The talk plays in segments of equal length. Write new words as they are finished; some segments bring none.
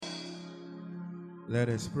Let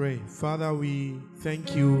us pray. Father, we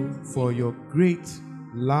thank you for your great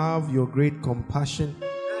love, your great compassion,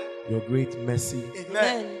 your great mercy.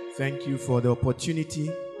 Amen. Thank you for the opportunity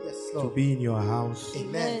to be in your house.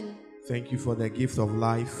 Amen. Thank you for the gift of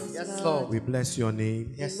life. Yes, Lord. We bless your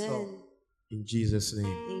name. Yes, Lord. In Jesus'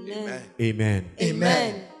 name. Amen. Amen.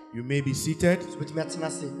 Amen. You may be seated.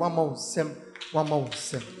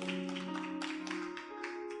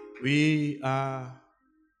 We are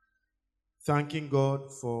thanking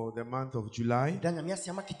God for the month of July,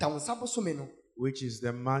 which is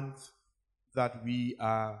the month that we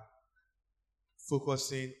are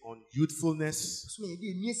focusing on youthfulness,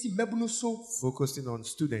 focusing on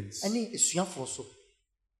students.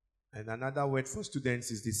 And another word for students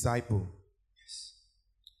is disciple.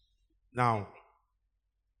 Now,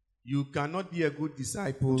 you cannot be a good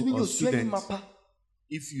disciple or student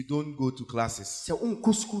if you don't go to classes.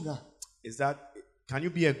 Can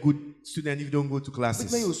you be a good student if you don't go to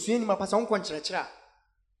classes?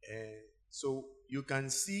 So you can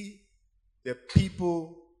see the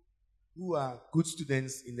people who are good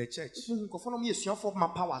students in the church.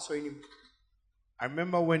 I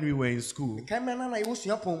remember when we were in school,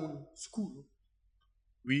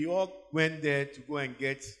 we all went there to go and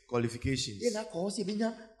get qualifications.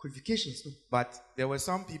 But there were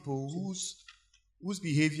some people whose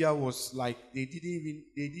behavior was like they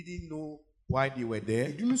didn't know why they were there,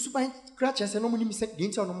 and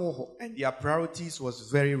their priorities was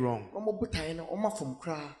very wrong.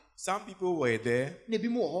 Some people were there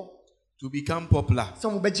to become popular,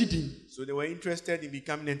 so they were interested in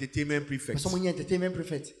becoming entertainment prefects.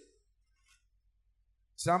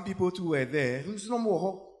 Some people too were there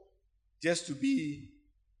just to be,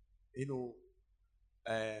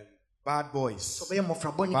 bad boys,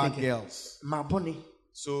 bad girls.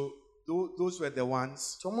 So those were the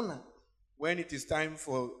ones. When it is time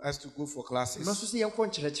for us to go for classes,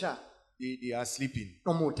 they are sleeping.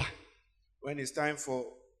 When it's time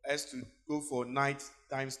for us to go for night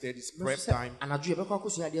time studies, prep time,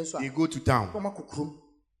 they go to town.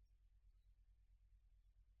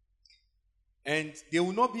 And they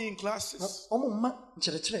will not be in classes.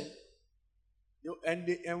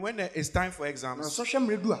 And when it's time for exams,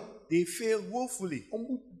 they fail woefully.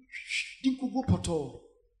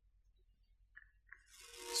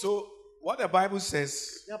 So what the Bible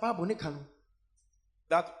says,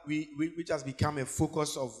 that which has become a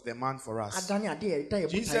focus of the month for us.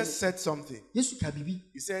 Jesus said something. He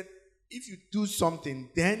said, if you do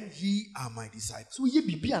something, then ye are my disciples.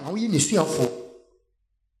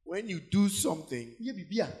 When you do something,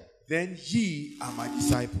 then ye are my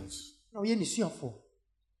disciples.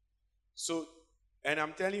 So, and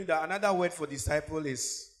I'm telling you that another word for disciple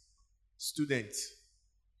is student.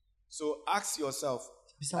 So ask yourself,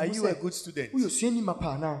 are you a good student?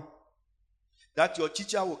 That your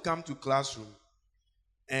teacher will come to classroom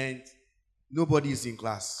and nobody is in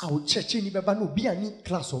class.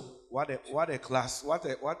 What a class. What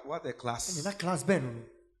a class.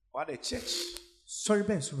 What a church.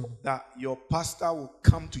 That your pastor will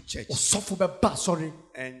come to church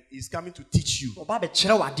and he's coming to teach you,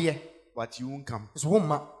 but you won't come.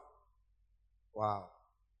 Wow.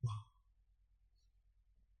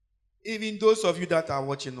 Even those of you that are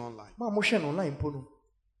watching online,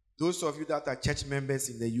 those of you that are church members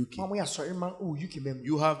in the UK,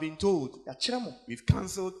 you have been told we've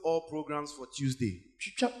cancelled all programs for Tuesday.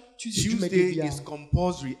 Tuesday is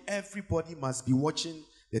compulsory. Everybody must be watching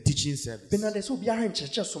the teaching service.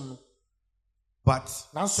 But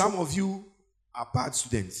some of you are bad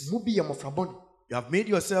students. You have made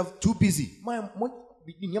yourself too busy.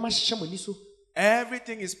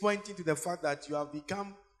 Everything is pointing to the fact that you have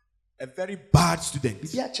become a very bad student.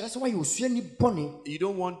 You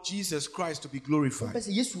don't want Jesus Christ to be glorified.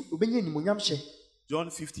 John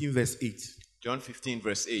 15 verse 8. John 15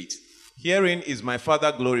 verse 8. Herein is my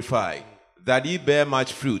Father glorified, that ye bear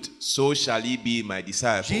much fruit, so shall ye be my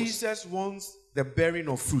disciples. Jesus wants the bearing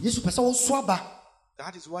of fruit.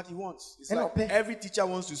 That is what he wants. It's like every teacher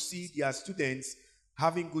wants to see their students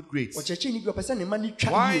having good grades.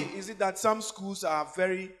 Why is it that some schools are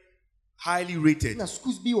very highly rated and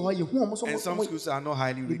some schools are not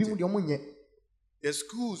highly rated? The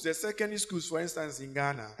schools, the secondary schools, for instance, in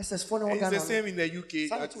Ghana, it's the same in the UK.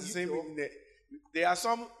 It's the same in the. There are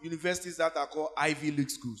some universities that are called Ivy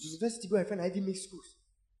League schools.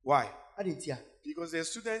 Why? Because the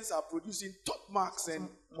students are producing top marks and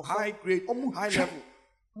high grade, high level.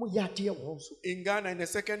 In Ghana, in the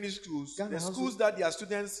secondary schools, the schools that their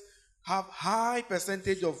students have high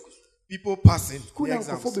percentage of people passing the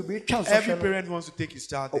exams. Every parent wants to take his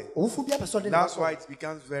child there. That's why it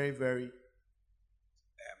becomes very, very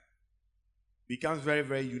becomes very,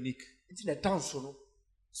 very unique.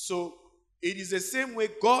 So it is the same way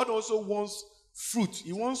God also wants fruit.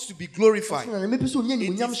 He wants to be glorified. It is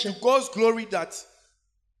to God's glory that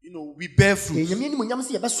we bear fruit.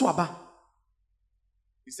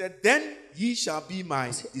 He said, then ye shall be my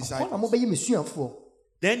disciples.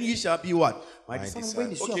 Then ye shall be what? My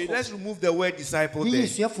disciples. Okay, let's remove the word disciple there.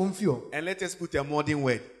 And let us put a modern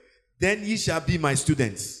word. Then ye shall be my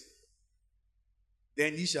students.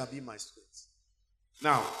 Then ye shall be my students.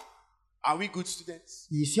 Now, are we good students?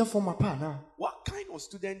 What kind of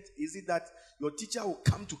student is it that your teacher will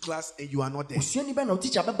come to class and you are not there?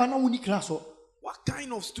 What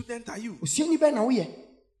kind of student are you?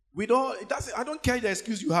 I don't care the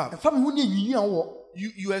excuse you have.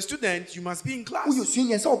 You are a student, you must be in class.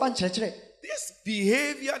 This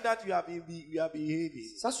behavior that we are behaving.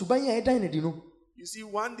 You see,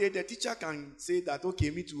 one day the teacher can say that, okay,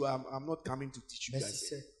 me too, I'm not coming to teach you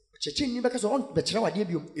guys.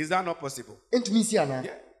 Is that not possible? Yeah.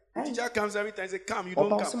 The teacher comes every time and says, come, you don't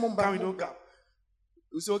come. Come, you don't come.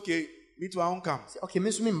 You say, okay, me too, I won't come.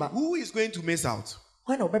 Who is going to miss out?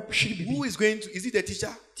 Who is going to, is it the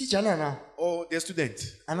teacher? Or the student?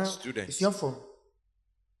 Student.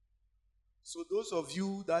 So those of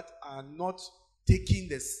you that are not taking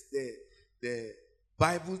the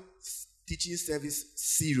Bible teaching service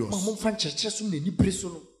serious,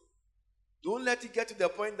 don't let it get to the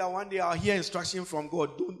point that one day I'll hear instruction from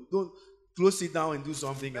God. Don't close it down and do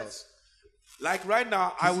something else. Like right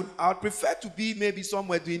now, I would prefer to be maybe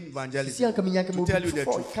somewhere doing evangelism. To tell you the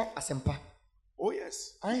truth. Oh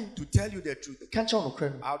yes. To tell you the truth.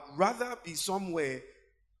 I'd rather be somewhere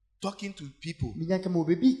talking to people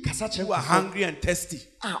who are hungry and thirsty.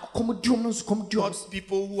 Not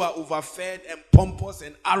people who are overfed and pompous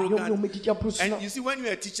and arrogant. And you see, when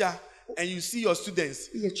you're a teacher and you see your students,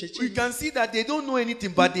 you can see that they don't know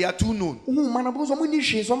anything, but they are too known. And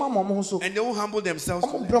they won't humble themselves.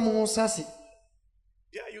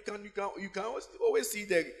 Yeah, you can always see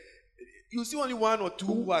that. You see only one or two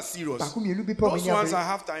who are serious. Those ones I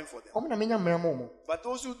have time for them. But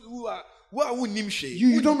those who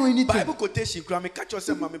you don't know anything. Bible quotation, catch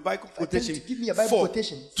yourself, my Bible quotation. Give me a Bible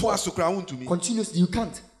quotation. Continuously, you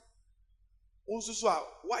can't. You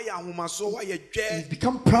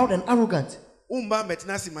become proud and arrogant. You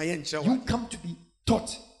come to be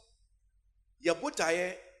taught.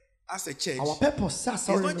 As a church, our purpose is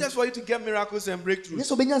not just for you to get miracles and breakthroughs.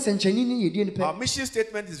 Our mission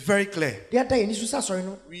statement is very clear. We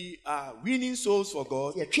are winning souls for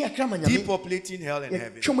God, depopulating hell and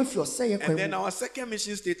heaven. And then our second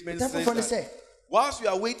mission statement says that whilst we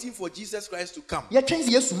are waiting for Jesus Christ to come, we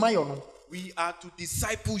are to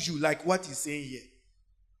disciple you, like what he's saying here.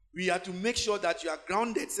 We are to make sure that you are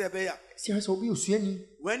grounded.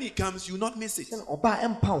 When he comes, you will not miss it.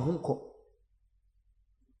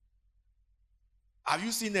 Have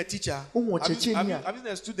you seen a teacher? Have you seen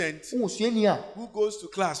a student who goes to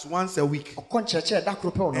class once a week and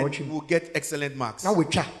will get excellent marks?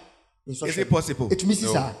 Is it possible? No, it's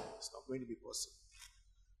not going to be possible.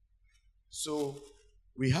 So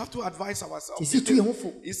we have to advise ourselves.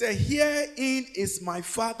 He said, herein is my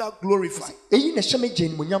Father glorified.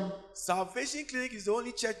 Salvation Clinic is the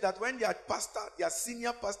only church that when their pastor, their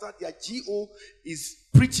senior pastor, their GO is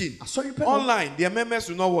preaching online, their members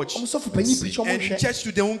will not watch. And the church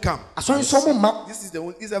they won't come. This is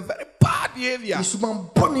a very bad behavior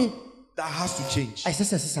that has to change.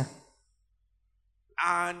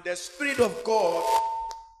 And the Spirit of God,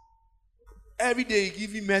 every day is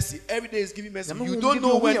giving mercy. Every day is giving mercy. You don't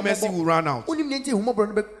know when mercy will run out. You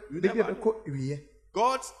never know.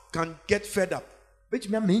 God can get fed up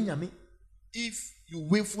if you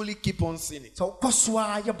willfully keep on sinning.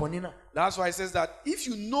 That's why it says that if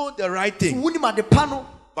you know the right thing,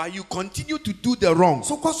 but you continue to do the wrong,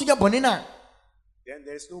 then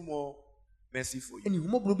there is no more mercy for you.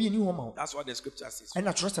 That's what the scripture says.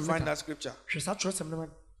 Find that scripture.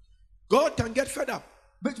 God can get fed up.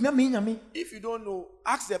 If you don't know,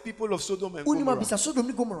 ask the people of Sodom and Gomorrah.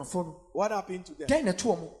 What happened to them?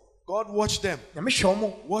 God watched them.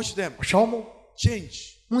 Watch them.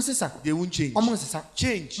 Change. They won't change.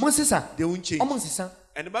 Change. They won't change. And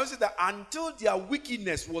the Bible says that until their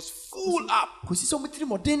wickedness was full up,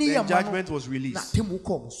 then judgment was released.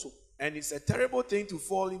 And it's a terrible thing to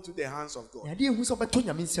fall into the hands of God. And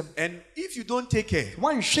if you don't take care,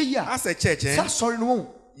 as a church,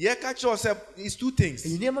 you catch yourself, it's two things.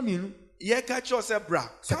 You catch yourself, bra.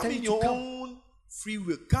 Come in your own free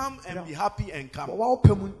will. Come and be happy and come. Or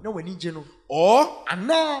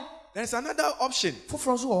there's another option. Do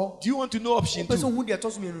you want to know option 2?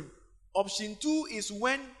 Option 2 is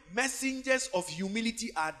when messengers of humility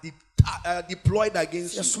are deployed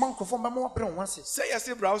against you. Say yes,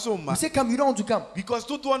 come, you don't want to come. Because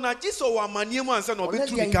to do just or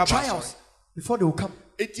trials before they will come.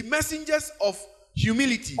 It's messengers of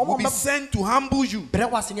humility will be sent to humble you. Is there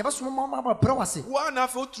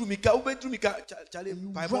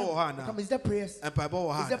prayers? Is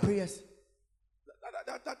there prayers?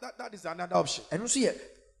 That is another option. And also,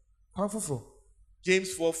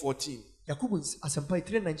 James 4:14.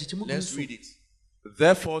 Let's read it.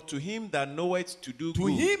 Therefore, to him that knoweth to do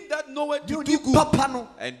good, him that knoweth to do good,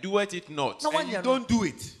 and doeth it not, and you don't do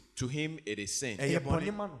it, to him it is sin.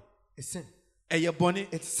 It's sin.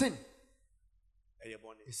 It's sin.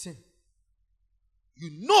 It's sin.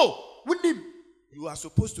 You know you are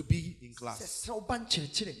supposed to be in class.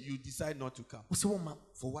 You decide not to come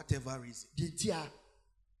for whatever reason.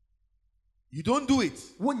 You don't do it.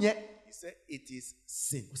 He said it is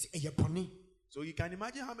sin. So you can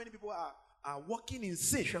imagine how many people are walking in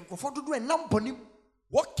sin.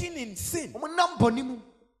 Walking in sin.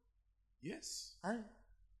 Yes.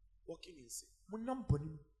 Walking in sin.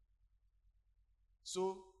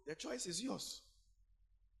 So the choice is yours.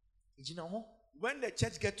 When the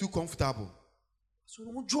church gets too comfortable,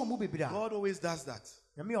 God always does that.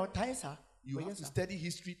 You have to study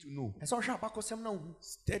history to know.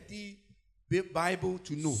 Study Bible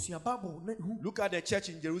to know. Look at the church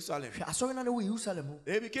in Jerusalem.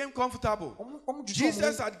 They became comfortable.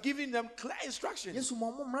 Jesus had given them clear instructions.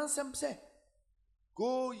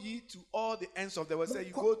 Go ye to all the ends of the world. Say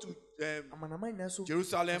you go to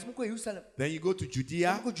Jerusalem, then you go to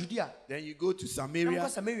Judea, then you go to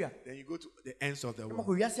Samaria, then you go to the ends of the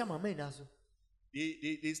world.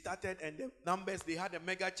 They started, and the numbers, they had a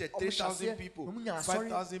mega church, 3,000 people,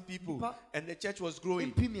 5,000 people, and the church was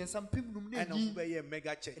growing. And a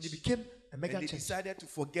mega church. And it became a mega church. They decided to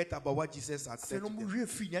forget about what Jesus had said to them.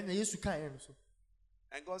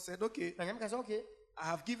 And God said, okay, I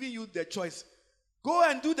have given you the choice. Go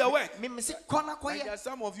and do the work. And there are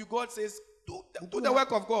some of you, God says, do the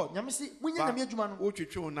work of God.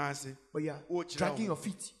 But you are dragging your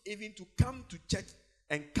feet. Even to come to church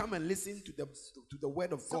and come and listen to the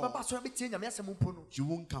word of God, you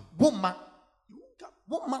won't come. You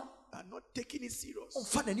won't come. I'm not taking it serious.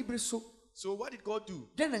 So what did God do?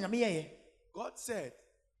 God said,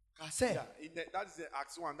 that is the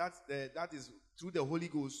Acts 1. That is through the Holy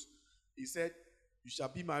Ghost. He said, you shall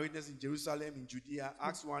be my witness in Jerusalem, in Judea.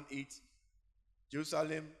 Acts 1:8.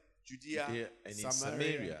 Jerusalem, Judea, and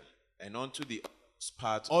Samaria, and unto the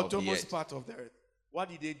part uttermost part of the earth. What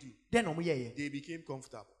did they do? They became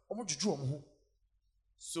comfortable.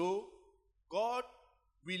 So God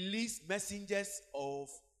released messengers of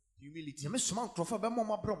humility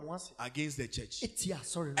against the church.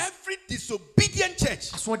 Every disobedient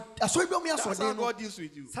church, that's how God deals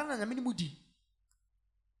with you.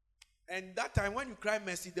 And that time when you cry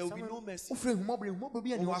mercy, there will be no mercy.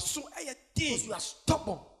 You are so you are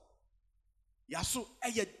stubborn. You are so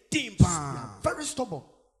very stubborn.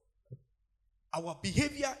 Our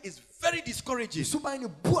behavior is very discouraging.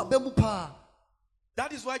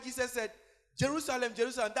 That is why Jesus said, Jerusalem,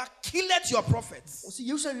 Jerusalem, that killeth your prophets.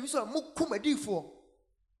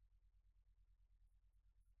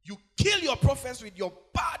 You kill your prophets with your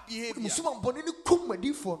bad behavior.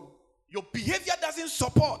 Your behavior doesn't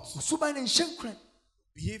support.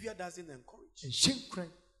 Behavior doesn't encourage.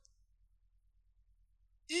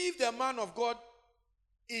 If the man of God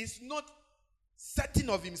is not certain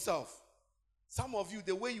of himself, some of you,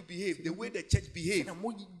 the way you behave, the way the church behaves,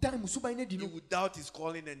 you will doubt his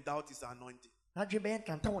calling and doubt his anointing. Because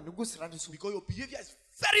your behavior is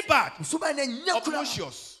very bad,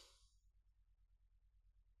 obnoxious.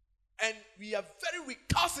 And we are very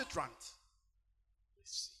recalcitrant.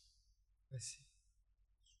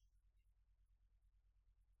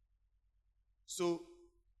 So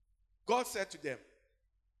God said to them,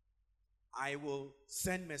 I will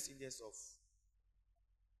send messengers of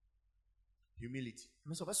humility.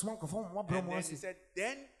 And then he said,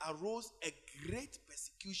 then arose a great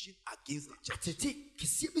persecution against the church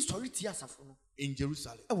in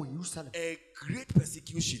Jerusalem. A great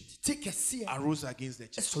persecution arose against the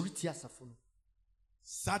church.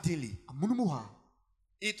 Suddenly,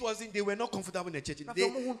 they were not comfortable in the church.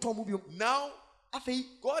 Now,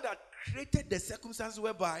 God had created the circumstances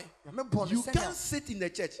whereby you can't sit in the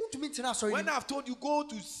church. When I've told you, go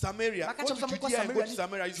to Samaria, go to Judea and go to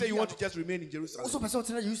Samaria, you say you want to just remain in Jerusalem.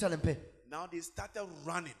 Now they started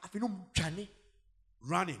running.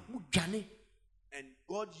 And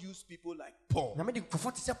God used people like Paul.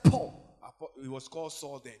 He was called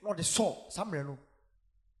Saul then.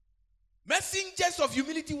 Messengers of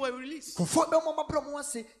humility were released. Messengers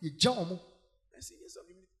of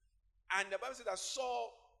humility. And the Bible says that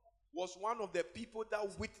Saul was one of the people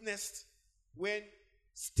that witnessed when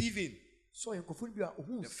Stephen,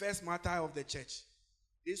 the first martyr of the church,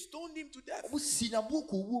 they stoned him to death. They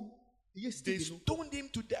stoned him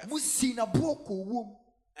to death. And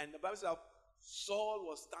the Bible says that Saul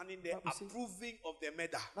was standing there approving of the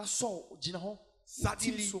murder.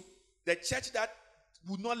 Suddenly, the church that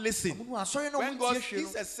would not listen,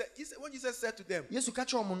 when Jesus said to them,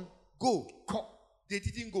 go, they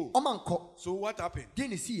didn't go. So what happened?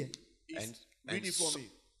 And read it for me.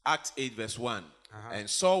 Acts 8 verse 1. And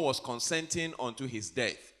Saul was consenting unto his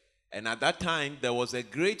death. And at that time, there was a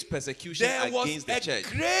great persecution against the church.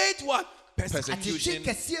 Great what? Persecution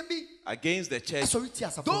against the church.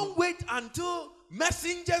 Don't wait until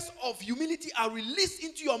messengers of humility are released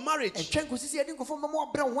into your marriage.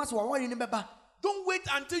 Don't wait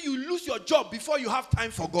until you lose your job before you have time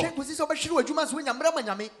for God. Don't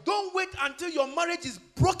wait until your marriage is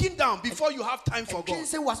broken down before you have time for God.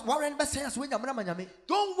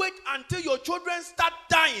 Don't wait until your children start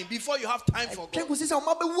dying before you have time for God.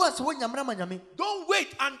 Don't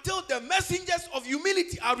wait until the messengers of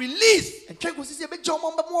humility are released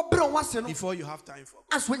before you have time for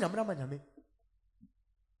God.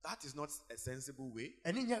 That is not a sensible way.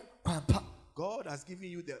 God has given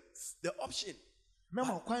you the option.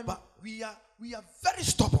 But we are very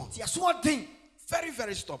stubborn. Very,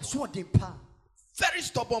 very stubborn. Very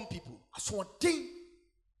stubborn people.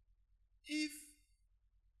 If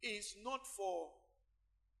it's not for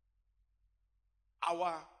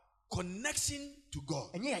our connection to God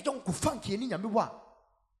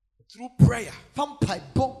through prayer,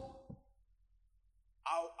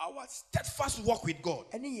 our steadfast walk with God,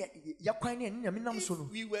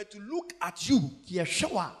 if we were to look at you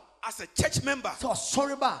as a church member for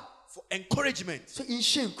encouragement, we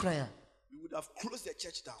would have closed the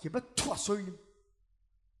church down. We would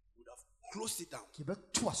have closed it down.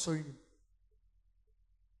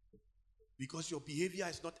 Because your behavior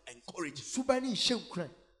is not encouraging.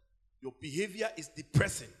 Your behavior is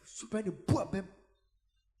depressing.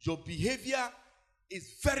 Your behavior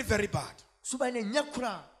is very, very bad.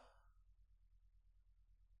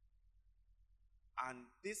 And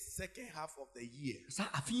this second half of the year,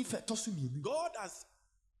 God has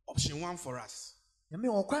option 1 for us. The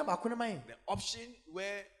option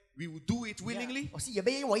where we will do it willingly.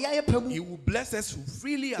 He will bless us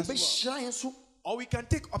freely as well. Or we can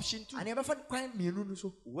take option 2,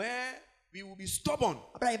 where we will be stubborn.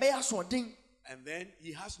 And then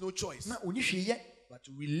he has no choice but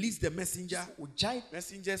to release the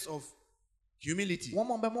messengers of humility.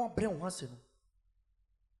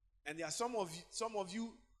 And there are some of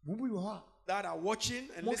you that are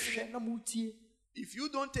watching and listening. If you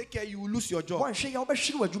don't take care, you will lose your job.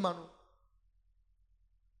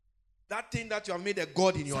 That thing that you have made a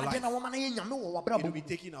God in your life, it will be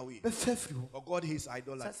taken away. But God hates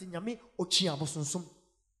idolatry.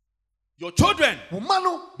 Your children,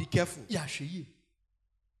 be careful.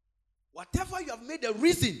 Whatever you have made a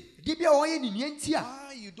reason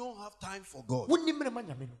why you don't have time for God,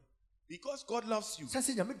 because God loves you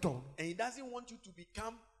and He doesn't want you to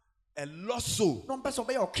become a lost soul.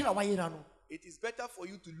 It is better for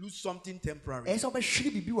you to lose something temporary for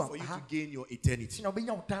you to gain your eternity.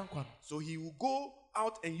 So He will go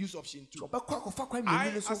out and use option 2.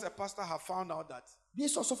 I, as a pastor, have found out that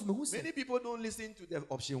many people don't listen to the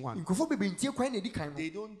option 1. They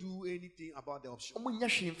don't do anything about the option.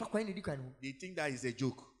 They think that is a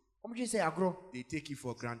joke. They take it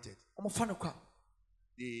for granted.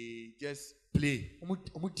 They just play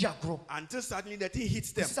until suddenly the thing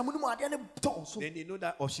hits them. Then they know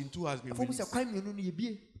that option 2 has been released.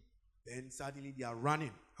 Then suddenly they are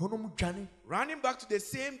running back to the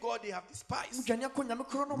same God they have despised,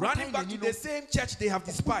 running back to the same church they have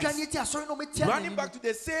despised, running back to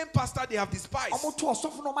the same pastor they have despised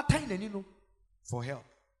for help.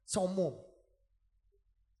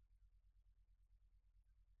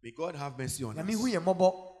 May God have mercy on us.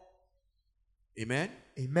 Amen.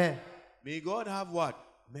 Amen. May God have what?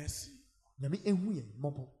 Mercy.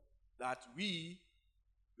 That we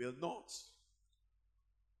will not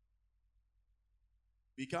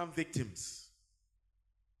become victims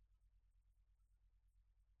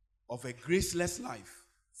of a graceless life,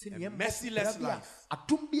 a merciless life, a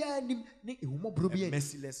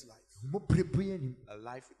merciless life, a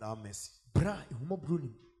life without mercy.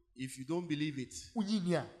 If you don't believe it,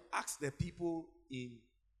 ask the people in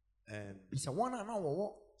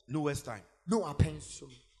Lowest Time,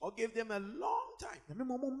 or give them a long time.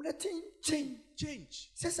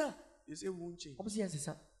 Change. They say we won't change.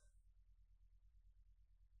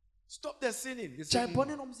 Stop the sinning.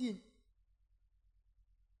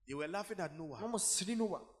 They They were laughing at Noah.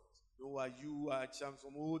 Noah, you are some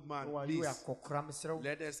old man. Please,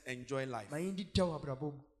 let us enjoy life. And the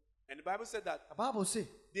Bible said that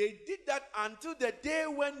they did that until the day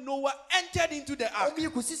when Noah entered into the ark.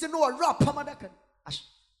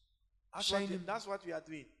 That's what we are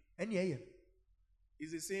doing.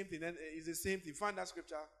 It's the same thing. It's the same thing. Find that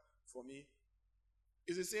scripture for me.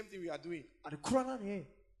 It's the same thing we are doing.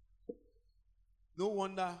 No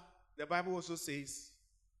wonder the Bible also says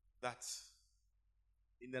that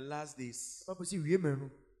in the last days,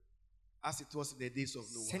 as it was in the days of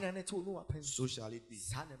Noah, so shall it be.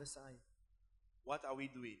 What are we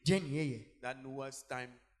doing? That Noah's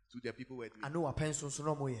time to the people were doing.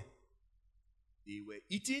 They were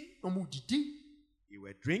eating. They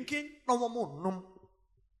were drinking. They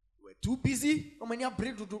were too busy. They were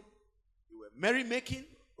merrymaking.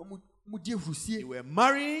 They were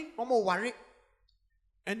marrying.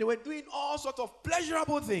 And they were doing all sorts of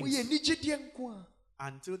pleasurable things.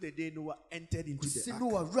 Until the day Noah entered into the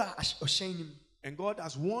ark. And God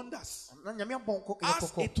has warned us.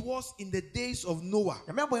 As it was in the days of Noah.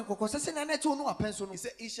 He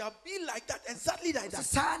said, it shall be like that, exactly like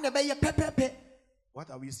that.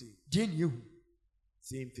 What are we saying?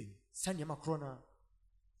 Same thing. Same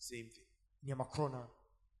thing.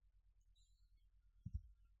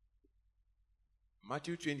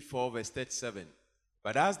 Matthew 24, verse 37.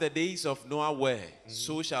 But as the days of Noah were,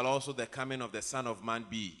 so shall also the coming of the Son of Man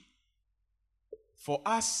be. For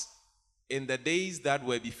us, in the days that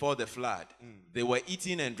were before the flood, they were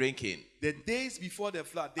eating and drinking. The days before the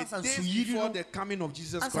flood, the days before the coming of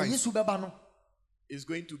Jesus Christ, is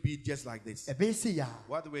going to be just like this.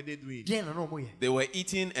 What were they doing? They were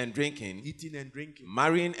eating and drinking,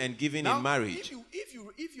 marrying and giving in marriage. If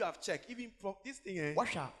you have checked, even this thing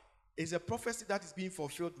is a prophecy that is being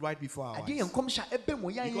fulfilled right before our eyes.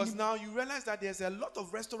 Because now you realize that there's a lot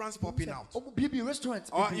of restaurants popping out.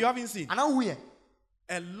 You haven't seen?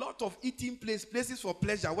 A lot of eating places for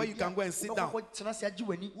pleasure where you can go and sit down.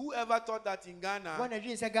 Whoever thought that in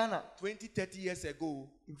Ghana 20, 30 years ago,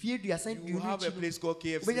 you have a place called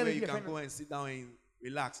KFC where you can go and sit down and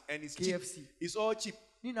relax. And it's cheap. It's all cheap.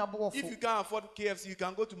 If you can't afford KFC, you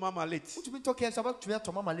can go to Mama Late.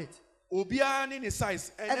 Obiani in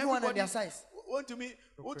size. And everyone in their size. Want to me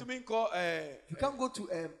call you can't go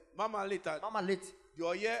to Mama Late. Mama Late.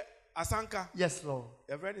 Your year Asanka. Yes, Lord.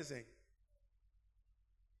 Your friend is saying.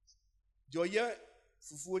 Your year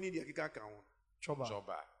fufu ni dia kika kan. Choba.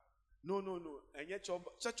 No. Enye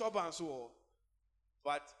choba and so.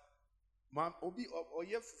 But mam obi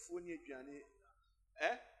oye fufu ni aduane.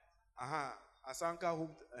 Asanka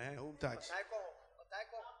home touch.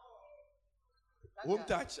 Home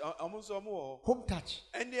touch. Home touch.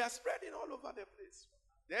 And they are spreading all over the place.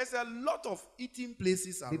 There's a lot of eating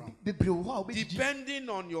places around. Depending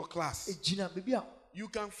on your class, you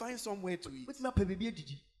can find somewhere to eat.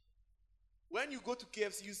 When you go to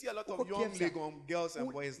KFC, you see a lot of young Legon girls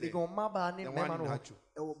and boys there. The one in Hachu.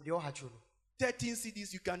 13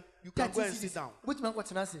 CDs, you can go and sit down.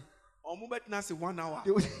 Omubet 1 hour.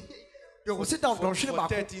 You will sit down for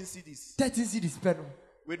 13 CDs. 13 CDs.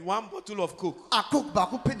 With 1 bottle of Coke.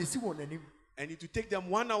 And it will take them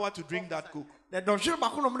 1 hour to drink that Coke.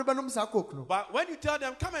 But when you tell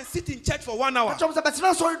them, come and sit in church for 1 hour,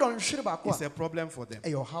 it's a problem for them.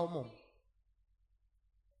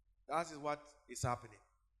 That is what is happening.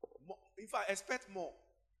 In fact, expect more.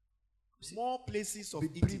 More places of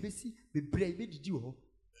eating.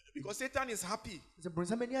 Because Satan is happy.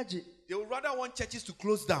 They would rather want churches to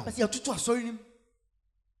close down.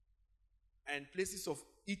 And places of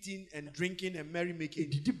eating and drinking and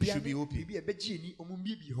merrymaking should be open. They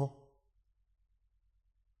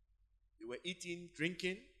were eating,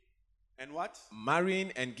 drinking, and what?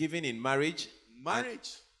 Marrying and giving in marriage.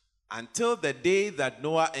 Marriage. Until the day that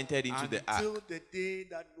Noah entered into the ark. Until the day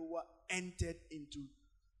that Noah entered into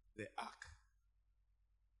the ark.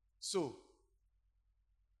 So,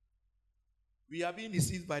 we are being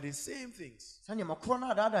deceived by the same things. Same things.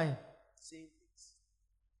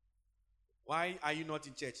 Why are you not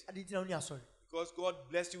in church? Because God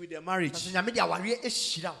blessed you with a marriage.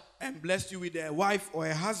 And blessed you with a wife or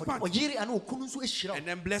a husband. And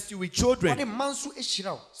then blessed you with children.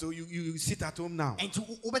 So you sit at home now.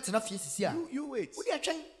 You wait.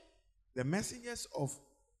 The messengers of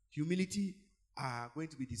humility are going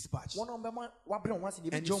to be dispatched. And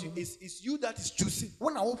it's you that is choosing.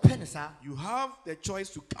 You have the choice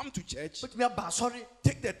to come to church,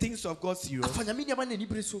 take the things of God serious,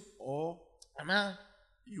 or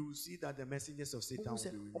you will see that the messengers of Satan will be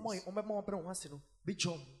released.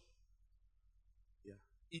 Yeah.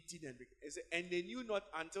 eating and drinking. And they knew not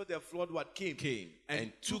until the flood came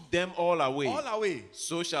and took them all away. All away.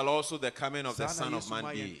 So shall also the coming of the Son of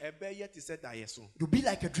Man be. You'll be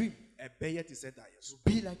like a dream. You'll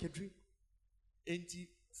be like a dream.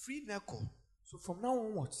 So from now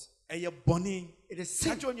onwards, it is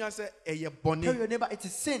sin. Tell your neighbor, it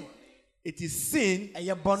is sin. It is sin.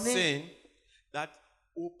 Sin. That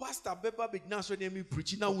pastor Beba big now so they me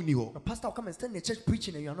preaching now uniho. The pastor will come and stand in the church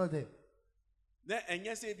preaching and you are not there. Then and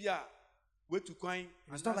yes, wait to coin.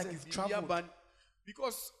 It's not like you've traveled.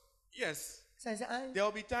 Because yes, there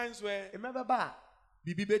will be times where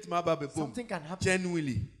something can happen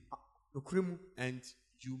genuinely, and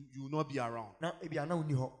you will not be around.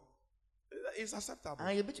 It's acceptable.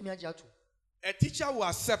 A teacher will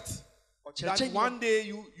accept that one day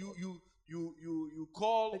you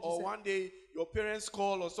call, or one day your parents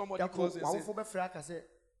call, or somebody calls and says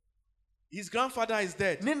his grandfather is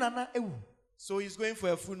dead, so he's going for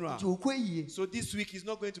a funeral. So this week he's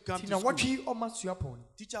not going to come to school.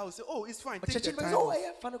 Teacher will say, "Oh, it's fine. Take the time."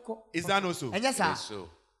 Is that also? Yes, so.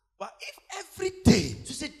 But if every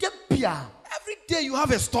day you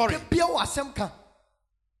have a story, every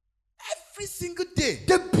single day,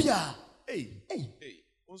 hey.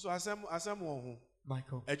 Also,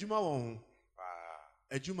 Michael,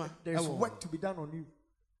 there's work to be done on you.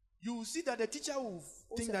 You will see that the teacher will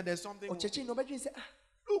think that there's something.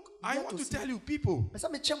 Look, I want to tell you, people,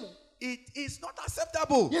 it is not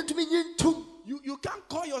acceptable. You can't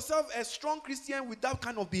call yourself a strong Christian with that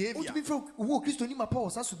kind of behavior.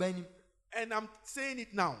 And I'm saying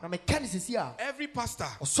it now. Every pastor,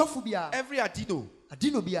 every adino,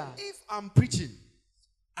 if I'm preaching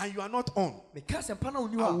and you are not on, I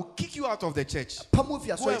will kick you out of the church. Go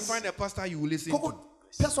and find a pastor you will listen to.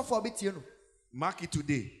 Mark it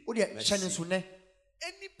today.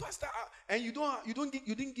 Any pastor, and you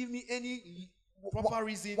didn't give me any proper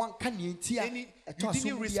reason. You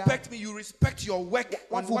didn't respect me. You respect your work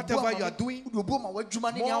on whatever you are doing more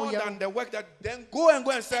than the work that. Then go and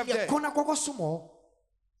serve there.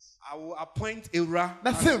 I will appoint Ira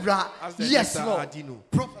as the yes, Lord. Adino.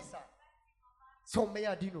 Professor. So may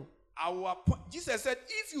Adino. I will appoint. Jesus said,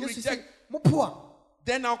 if you reject,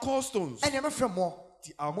 then I'll call stones.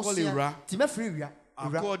 I'll call Ira.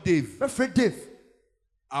 I'll call Dave.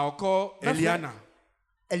 I'll call Eliana.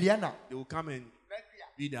 They will come and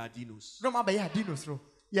be the Adinos. No, my Adinos.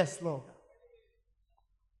 Yes, Lord.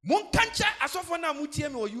 Tell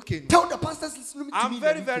the pastors listening to me. I'm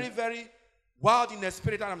very, very, very wild in the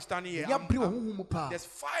spirit that I'm standing here. There's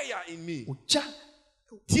fire in me.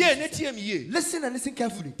 Listen and listen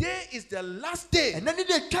carefully. Today is the last day. And then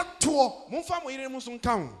they come to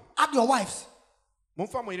add your wives.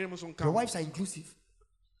 Your wives are inclusive.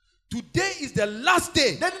 Today is the last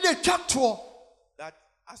day. Then they come to that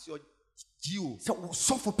as your Geo.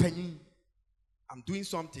 So for penny, I'm doing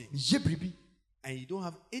something. And you don't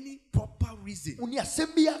have any proper reason.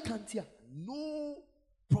 No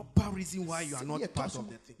proper reason why you are not part of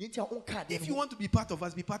the thing. If you want to be part of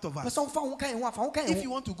us, be part of us. If you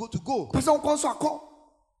want to go.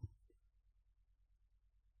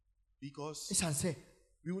 Because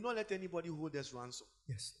we will not let anybody hold us ransom.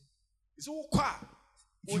 Yes. It's all quiet.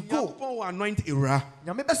 If you go, anoint Ira.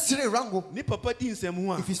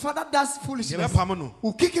 If his father does foolishness,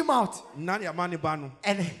 we'll kick him out.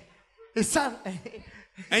 And his son,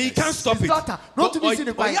 and he can't stop it. Daughter, not to be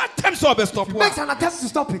seen. But he attempts to stop it. Makes an attempt to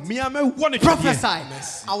stop it. Prophesy.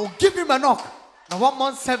 I will give him a knock. Now 1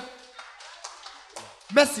 month, 7.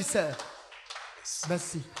 Mercy, sir.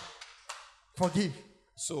 Mercy. Forgive.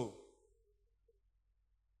 So,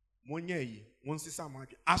 change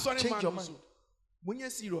your mind.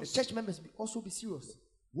 The church members also be serious.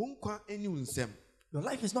 Your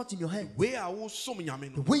life is not in your hand.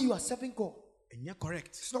 The way you are serving God,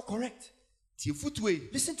 it's not correct.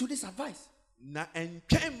 Listen to this advice. Don't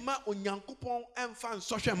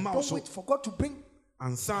wait for God to bring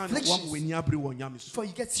afflictions before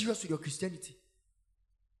you get serious with your Christianity.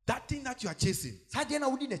 That thing that you are chasing,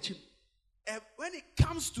 when it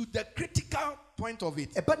comes to the critical point of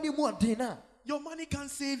it, your money can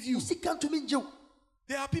save you.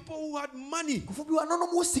 There are people who had money,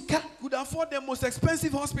 could afford the most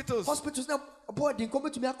expensive hospitals. Hospitals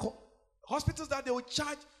that they would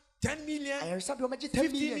charge 10 million,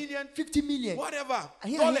 50 million, whatever,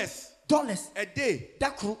 dollars a day.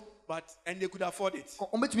 And they could afford it.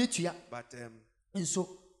 But and so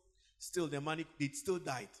still the money, it still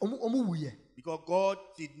died. Because God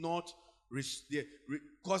did not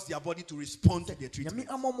cause their body to respond to their treatment.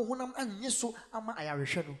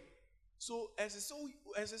 So as I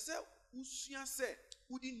said,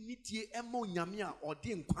 You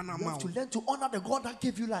have to learn to honor the God that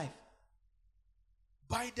gave you life.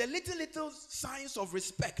 By the little signs of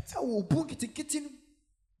respect.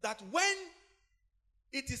 That when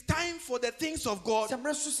it is time for the things of God,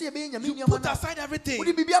 you put aside everything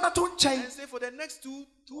and say, for the next two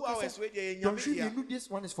hours, this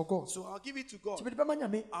one is for God. So I'll give it to God.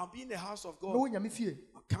 I'll be in the house of God.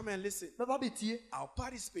 I'll come and listen. I'll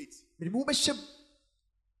participate.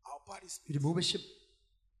 I'll participate.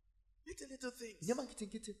 Little things.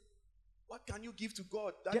 What can you give to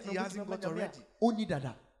God that He hasn't got already?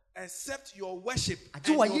 Except your worship and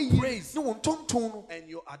your praise and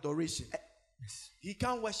your adoration. He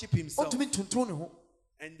can't worship Himself.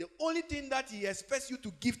 And the only thing that He expects you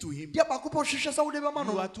to give to Him, you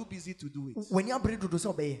are too busy to do it.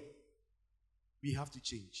 We have to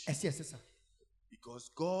change. Because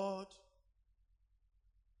God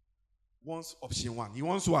wants option one. He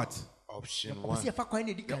wants what? Option one.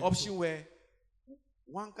 The option where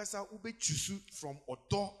one kasa ube choose from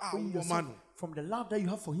odo a woman. From the love that you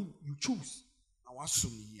have for Him, you choose.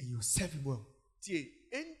 And you serve Him well.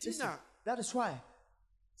 Listen, that is why.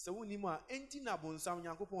 That's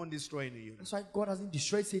why God hasn't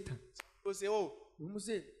destroyed Satan. You say, oh,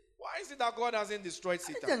 why is it that God hasn't destroyed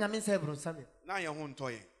Satan? Now you're home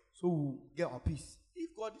toy. So we'll get our peace.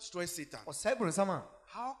 If God destroys Satan,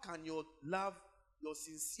 how can your love, your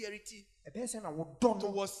sincerity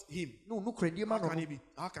towards Him,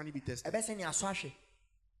 how can it be tested?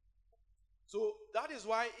 So that is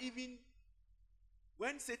why even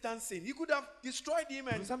when Satan sinned, he could have destroyed him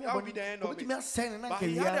and that would be the end of it. But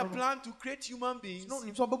he had a plan to create human beings,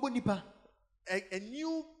 a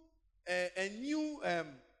new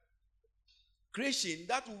creation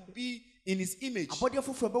that will be in His image, who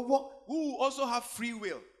will also have free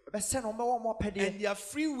will. And their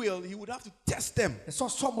free will, He would have to test them, to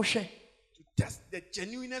test the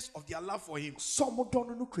genuineness of their love for Him. So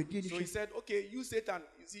He said, okay, you Satan,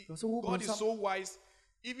 you see, God is so wise.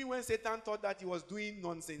 Even when Satan thought that he was doing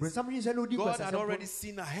nonsense, God had already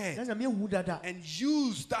seen ahead and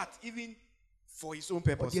used that even for His own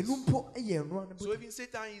purposes. So even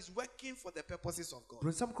Satan is working for the purposes of God.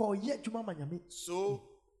 So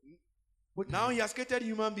now he has created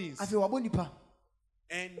human beings.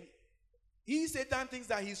 And Satan thinks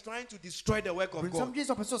that he's trying to destroy the work of God.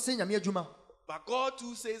 But God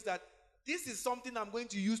too says that this is something I'm going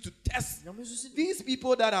to use to test these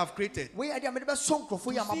people that I've created. To see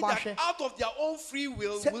that out of their own free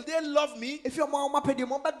will they love me? That's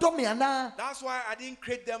why I didn't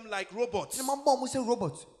create them like robots.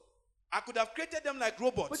 I could have created them like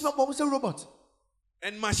robots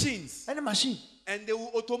and machines. And they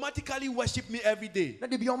will automatically worship me every day.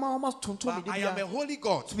 But I am a holy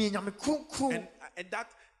God. And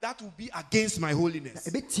that will be against my holiness.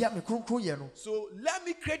 So let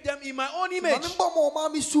me create them in my own image,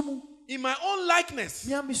 in my own likeness,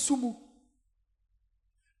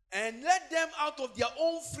 and let them out of their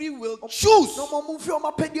own free will choose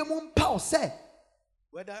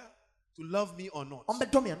whether to love me or not.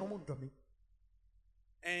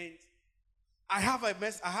 And I have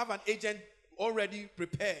an agent already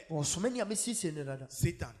prepared.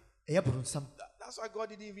 Satan. That's why God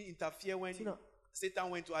didn't even interfere when Satan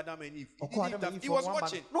went to Adam and Eve. He was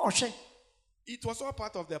watching. It was all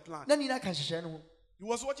part of their plan. He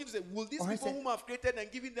was watching to say, will these people whom I've created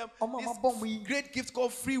and given them this great gift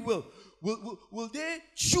called free will they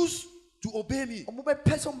choose to obey me?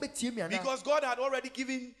 Because God had already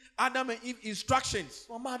given Adam and Eve instructions.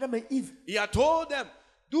 He had told them,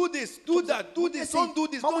 do this, do that, do this, don't do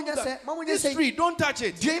this, don't do that. This tree, don't touch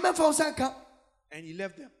it. And He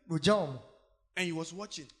left them. And He was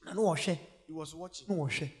watching. He was watching.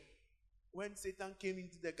 When Satan came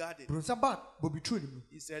into the garden,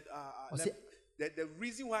 he said, the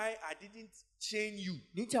reason why I didn't chain you,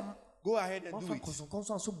 go ahead and do it.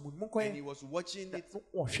 And he was watching it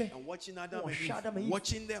and watching Adam and Eve,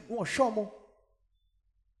 watching them.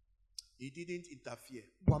 He didn't interfere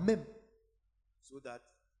so that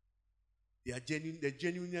the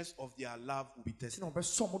genuineness of their love will be tested.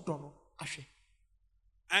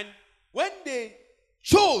 And when they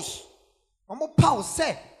chose to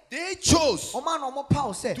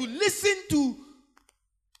listen to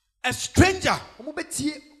a stranger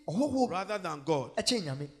rather than God,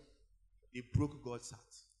 they broke God's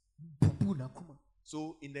heart.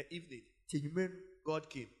 So in the evening, God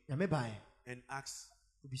came and asked.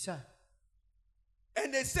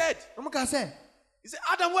 And they said, he said,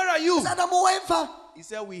 Adam, where are you? He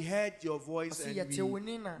said, we heard your voice and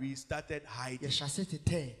we started hiding.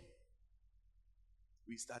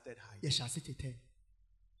 We started hiding.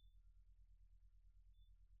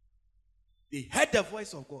 They heard the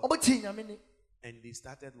voice of God. And they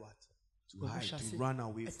started what? To hide, to run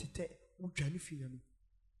away from God.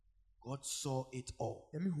 God saw it all.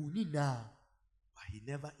 But he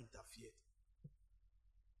never interfered.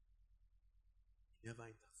 He never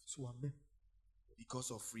interfered.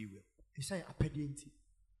 Because of free will.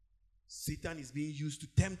 Satan is being used to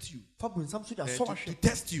tempt you. To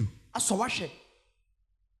test you.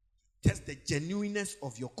 Test the genuineness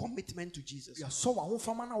of your commitment to Jesus.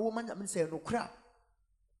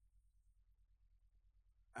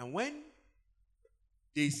 And when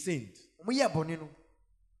they sinned,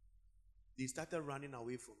 they started running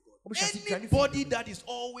away from God. Anybody that is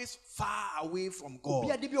always far away from God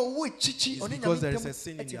is because there is a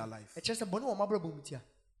sin in their life.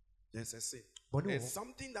 There's a sin. There's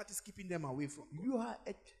something that is keeping them away from God.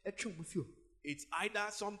 It's either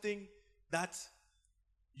something that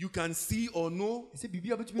you can see or know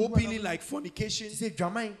openly, like fornication,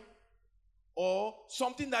 or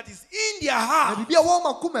something that is in their heart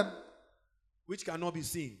which cannot be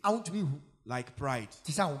seen, like pride,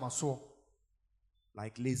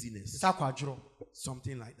 like laziness,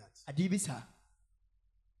 something like that.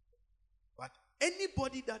 But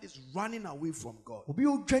anybody that is running away from God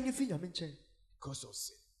because of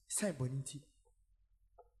sin,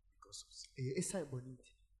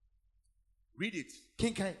 read it.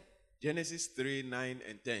 Genesis 3:9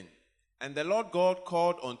 and 10. And the Lord God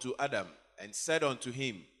called unto Adam and said unto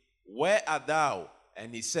him, Where art thou?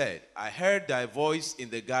 And he said, I heard thy voice in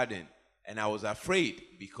the garden, and I was afraid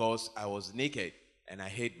because I was naked, and I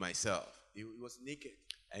hid myself. He was naked.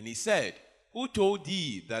 And he said, Who told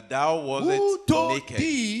thee that thou wast naked? Who told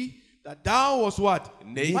thee that thou was what?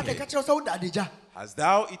 Naked. Hast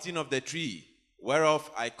thou eaten of the tree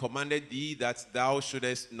whereof I commanded thee that thou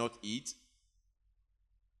shouldest not eat?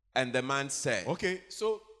 And the man said. Okay,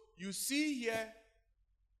 so you see here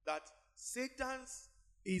that Satan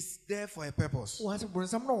is there for a purpose.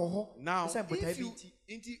 Now, if you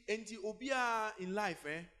in life,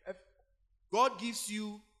 God gives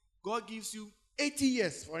you 80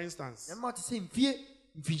 years, for instance.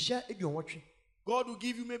 God will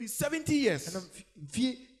give you maybe 70 years.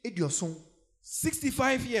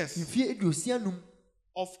 65 years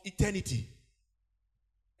of eternity.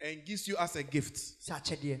 And gives you as a gift.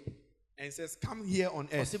 And says, come here on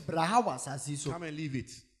earth. Come and leave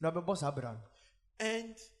it.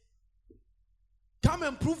 And come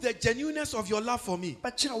and prove the genuineness of your love for me.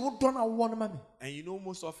 And you know,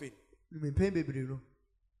 most often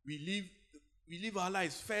we live our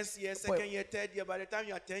lives first year, second year, third year. By the time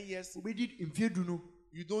you are 10 years,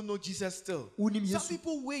 you don't know Jesus still. Some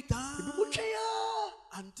people wait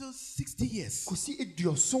until 60 years.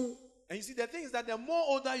 And you see, the thing is that the more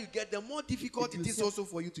older you get, the more difficult it is also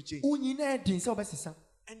for you to change. And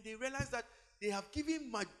they realize that they have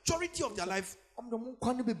given majority of their life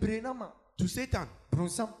to Satan.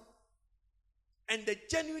 And the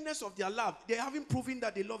genuineness of their love, they haven't proven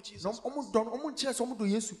that they love Jesus. They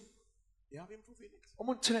haven't proven it.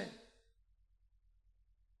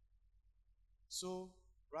 So,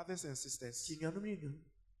 brothers and sisters,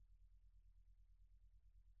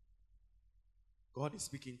 God is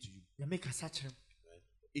speaking to you.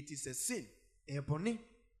 It is a sin, a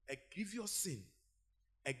grievous sin,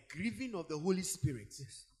 a grieving of the Holy Spirit,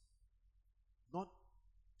 not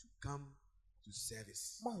to come to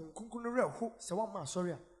service.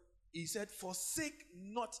 He said, forsake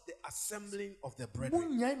not the assembling of the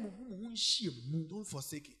brethren. Don't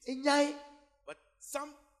forsake it. But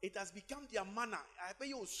it has become their manner. I bet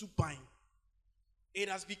you supine. It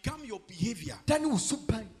has become your behavior.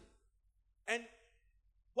 And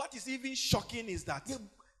what is even shocking is that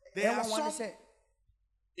there are some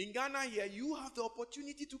in Ghana here, you have the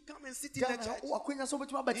opportunity to come and sit in the church. In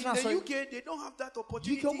the UK, they don't have that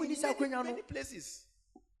opportunity in many places.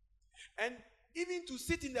 And even to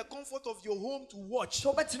sit in the comfort of your home to watch.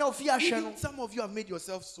 Even some of you have made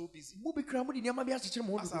yourself so busy.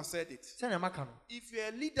 As I've said it. If you're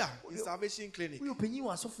a leader in Salvation Clinic,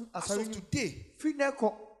 as of today,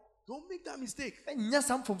 don't make that mistake.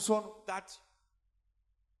 That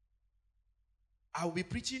I'll be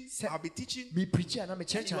preaching, I'll be teaching,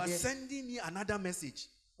 and you are sending me another message.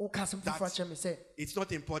 That it's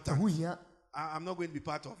not important. I'm not going to be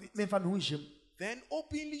part of it. Then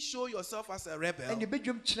openly show yourself as a rebel and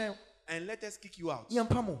let us kick you out.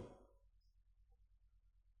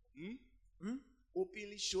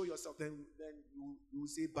 Openly show yourself, then you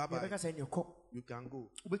say bye-bye. You can go.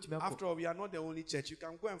 After all, we are not the only church. You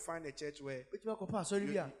can go and find a church where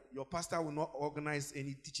your pastor will not organize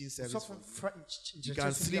any teaching service for you. You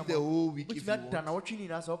can sleep the whole week if you want.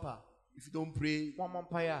 If you don't pray,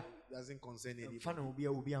 it doesn't concern anything.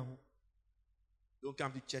 Don't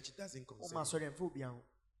come to church, it doesn't concern you.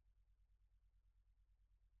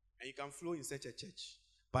 And you can flow in such a church.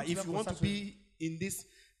 But if you want to be in this,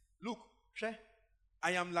 look,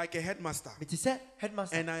 I am like a headmaster.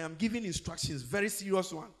 And I am giving instructions, very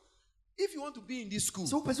serious one. If you want to be in this school,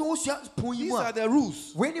 these are the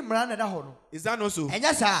rules. Is that not so?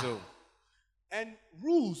 And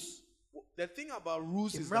rules, the thing about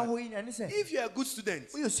rules is that if you're a good student,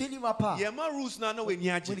 rules now when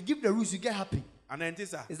you give the rules, you get happy.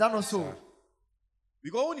 Is that not so?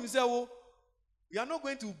 Because when you say, oh, we are not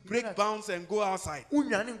going to break bounds and go outside.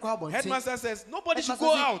 Headmaster says nobody should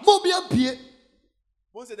go out.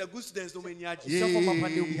 Once the good students don't mean they'll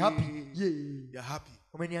be happy. They're happy.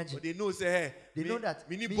 But they know, say, hey, they know that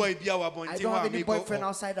I don't have any boyfriend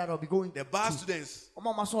outside that I'll be going. The bar students,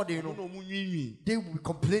 they will be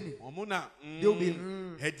complaining. They will be,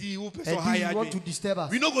 you want to disturb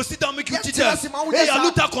us. We don't go sit down, make you teachers. Hey,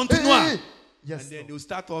 Aluta continue. Yes. And then they'll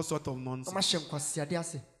start all sort of nonsense.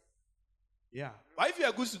 Yeah. But if you're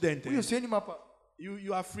a good student,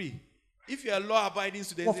 you are free. If you're a law-abiding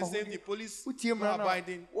student, the same thing. Police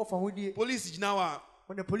law-abiding. Police now.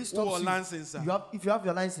 When the police stops you, license, if you have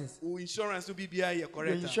your license, insurance will be correct. Your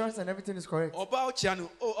insurance and everything is correct. About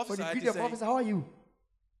channel, officer, officer, how are you?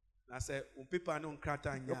 I said, your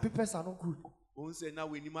papers are not good.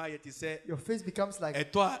 Your face becomes like you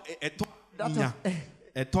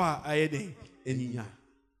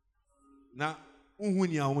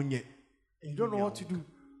don't know what to do.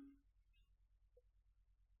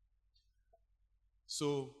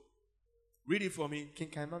 So, read it for me.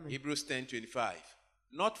 Hebrews 10:25.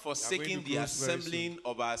 Not forsaking the assembling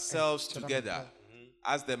of ourselves together,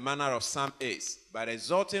 as the manner of some is, but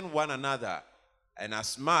exhorting one another, and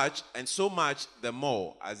so much the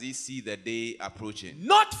more as ye see the day approaching.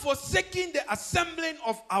 Not forsaking the assembling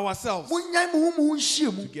of ourselves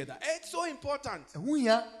together. It's so important.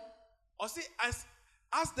 Or see, as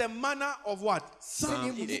the manner of what?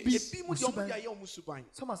 Some is.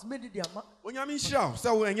 Some has made it their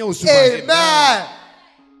Amen.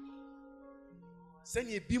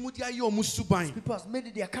 People has made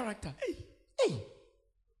it their character. Hey.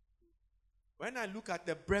 When I look at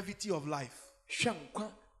the brevity of life, it's short.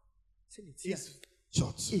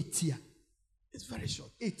 It's very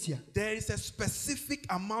short. There is a specific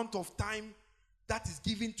amount of time that is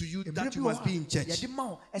given to you that you must be in church.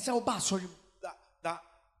 That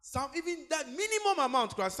some, even that minimum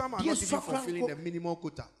amount, because some are not even fulfilling the minimum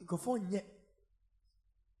quota. The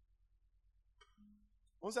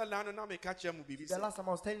last time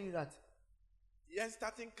I was telling you that. Yes,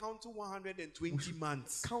 starting count to 120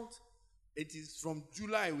 months. Count. It is from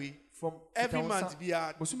July from every month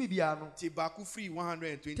Tibaku free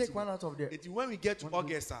 120. Take one out of there. When we get to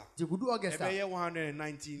August, we do August.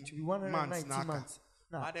 119 months.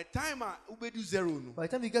 By the time by the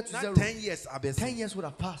time you get to 0, 10 years 10 years would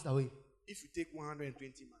have passed away. If you take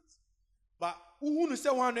 120 months. But who will say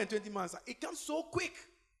 120 months? It comes so quick.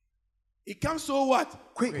 It comes so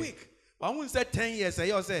what? Quick. But when you say 10 years,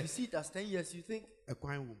 you see it as 10 years, you think a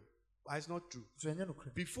quiet woman. But it's not true.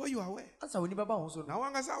 Before you are aware. Was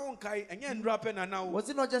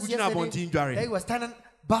it not just yesterday they were standing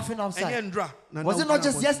bathing outside? Was it not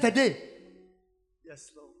just yesterday?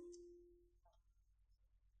 Yes, Lord.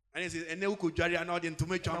 And he says, and now when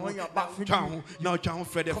you're bathing,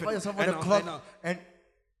 cover yourself with a cloth and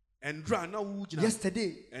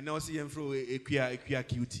yesterday. And now see him through a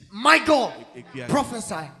cutie. My God,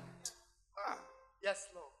 prophesy. Yes,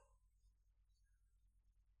 Lord.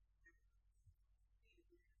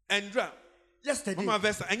 And yesterday.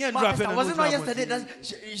 Was it not yesterday that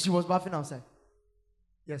she was bathing outside?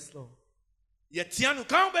 Yes, Lord.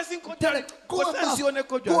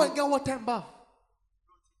 Go and get water and bath.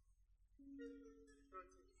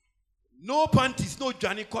 No panties, no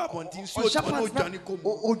Johnny Quabontin, no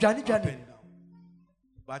Johnny.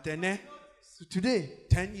 But so today,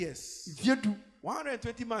 10 years. If you do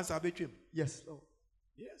 120 months, I'll bet you. Yes, Lord.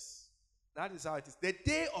 Yes. That is how it is. The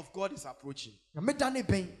day of God is approaching.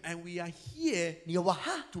 And we are here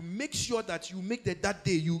to make sure that you make that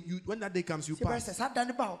day, when that day comes, you pass.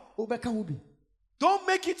 Don't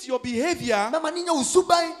make it your behavior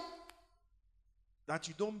that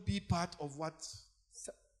you don't be part of what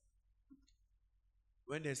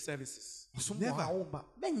when there's services. Never.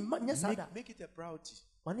 Make it a priority.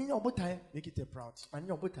 Make it a priority.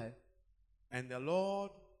 And the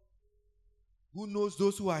Lord, who knows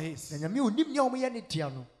those who are His,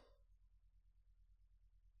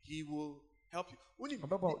 He will help you.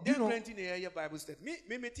 You know, Bible statement.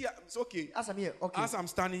 It's okay. As I'm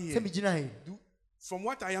standing here, from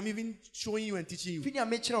what I am even showing you and teaching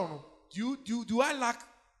you, do I lack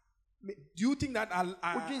Do you think that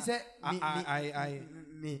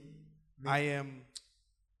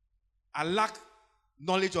I lack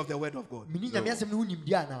knowledge of the word of God? No.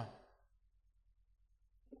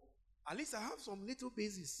 At least I have some little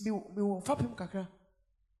basis.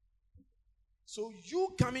 So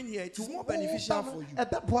you coming here, it's more beneficial for you.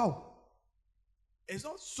 It's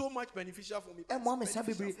not so much beneficial for me, but it's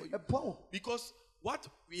beneficial for you. Because what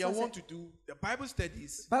we want to do, the Bible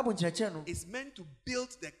studies, is meant to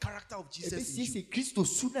build the character of Jesus in you.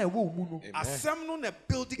 Assembling a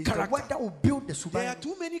building character. There are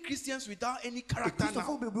too many Christians without any character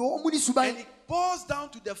now. And it boils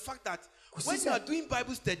down to the fact that when you are doing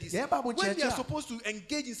Bible studies, when they are supposed to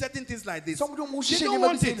engage in certain things like this, they don't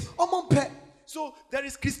want it. So there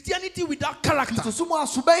is Christianity without character.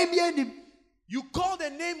 You call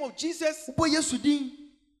the name of Jesus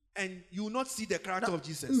and you will not see the character of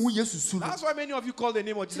Jesus. That's why many of you call the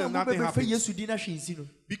name of Jesus and nothing happens.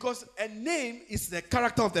 Because a name is the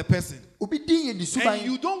character of the person. And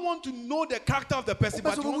you don't want to know the character of the person,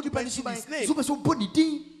 but you want to mention his name.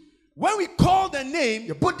 When we call the name,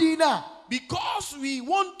 because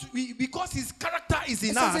because his character is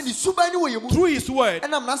in us through his word,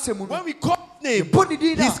 when we call his name,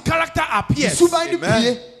 his character appears.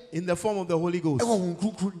 Amen. In the form of the Holy Ghost. In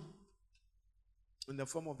the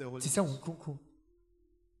form of the Holy Ghost.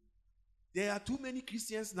 There are too many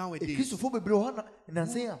Christians nowadays who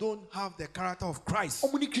don't have the character of Christ.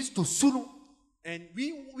 And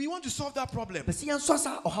we want to solve that problem. This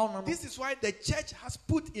is why the church has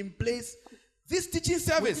put in place this teaching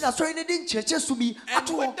service. And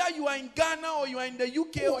whether you are in Ghana or you are in the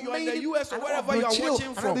UK or you are in the US or wherever you are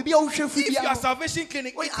watching from, if you are Salvation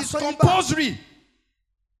Clinic, it is compulsory.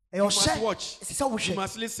 You must watch. You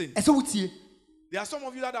must listen. There are some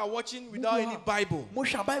of you that are watching without any Bible.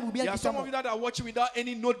 There are some of you that are watching without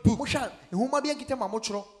any notebook.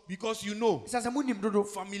 Because you know,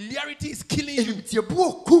 familiarity is killing you.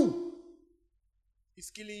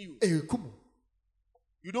 It's killing you.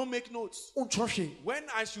 You don't make notes. If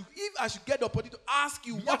I should get the opportunity to ask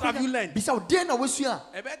you, what have you learned? It will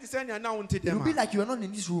be like you are not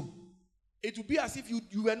in this room. It will be as if you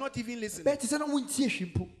were not even listening.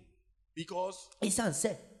 Because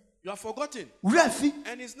you are forgotten.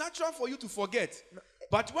 And it's natural for you to forget.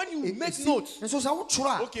 But when you make notes,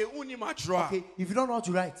 okay, if you don't know how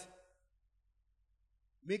to write,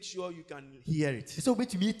 make sure you can hear it.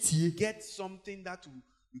 Get something that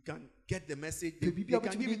you can get the message. They can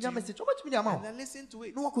give it to you. And then listen to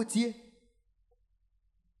it.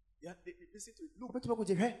 Yeah, listen to it.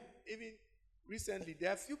 Even recently,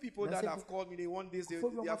 there are a few people that have called me. They want this. They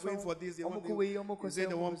are going for this. They want this. They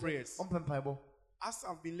want prayers. As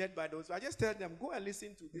I've been led by those, I just tell them, go and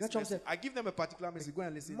listen to this message. I give them a particular message. Go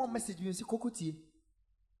and listen to it.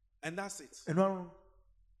 And that's it.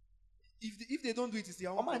 If they don't do it, it's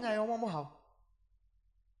their own problem.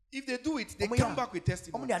 If they do it, they come back with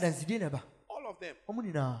testimony. All of them.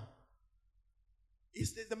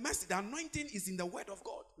 It's the message. The anointing is in the word of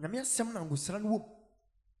God.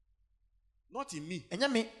 Not in me.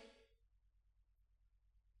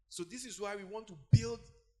 So this is why we want to build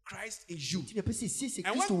Christ in you.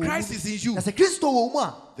 And when Christ is in you,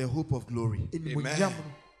 the hope of glory. Amen.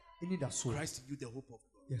 Christ in you, the hope of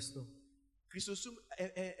glory. Yes, Lord.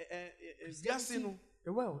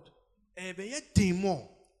 The world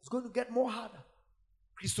it's going to get more harder.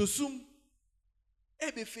 Christosum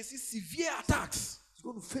faces severe attacks. It's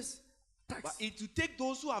going to face attacks. But it will take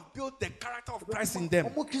those who have built the character of Christ in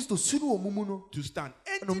them to stand.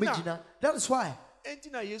 That is why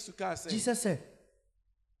Jesus said,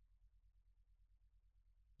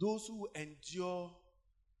 those who endure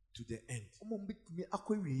to the end.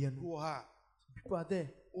 People are there.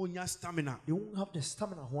 Stamina. They won't have the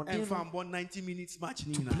stamina. And for about 90 minutes match.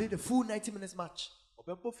 To play the full 90 minutes match.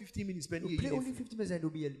 15 minutes. Play only 50 minutes and it will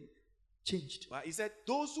be changed. But he said,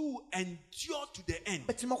 those who endure to the end.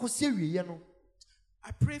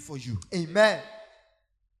 I pray for you. Amen.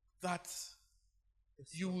 That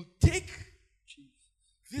you will take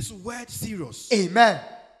this word serious. Amen.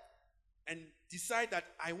 And decide that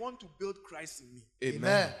I want to build Christ in me.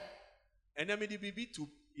 Amen. And then maybe be to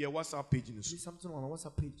your WhatsApp page. Something on a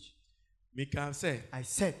WhatsApp page. I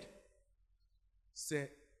said,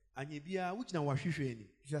 if you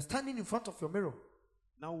are standing in front of your mirror,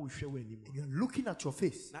 now and you are looking at your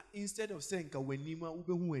face, now instead of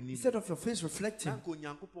your face reflecting, and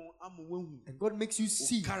God makes you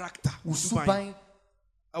see character in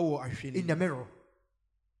the mirror.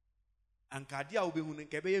 And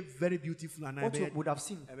very beautiful. What you would have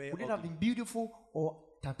seen would it have been beautiful or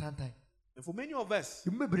tantantai? And for many of us,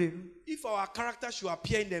 if our character should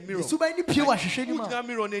appear in the mirror, instead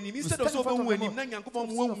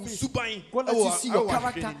of see your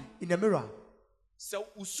character in the mirror. So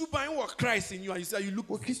usuban wa Christ in you, and you say you look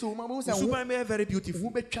usuban very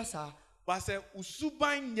beautiful. But say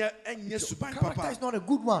usuban character is not a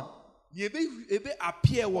good one. Ebe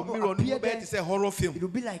appear wa mirror no be say horror film. It will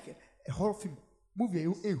be like a horror film movie.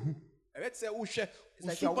 Let's say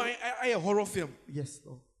usuban a horror film. Yes,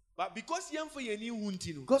 Lord. But because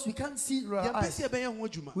we can't see our eyes, we don't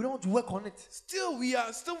want to work on it. Still, we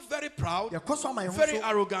are still very proud, very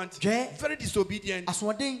arrogant, very disobedient.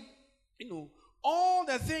 You know, all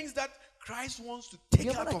the things that Christ wants to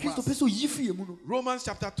take out of us. Romans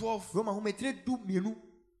chapter 12.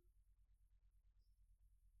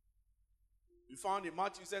 We found in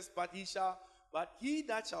Matthew says, but he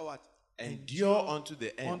that shall what? Endure unto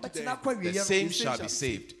the end. The same shall be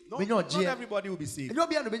saved. Not everybody will be saved.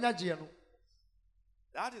 That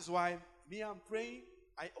is why me, I'm praying.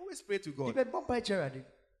 I always pray to God.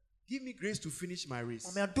 Give me grace to finish my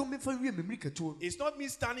race. It's not me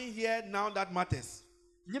standing here now that matters.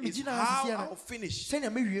 It's how I'll finish.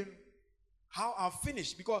 How I'll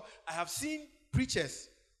finish. Because I have seen preachers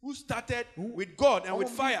who started with God and with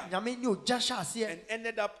fire and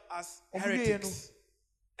ended up as heretics.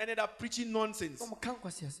 Ended up preaching nonsense.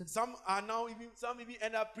 Some even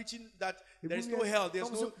end up preaching that there is no hell, there's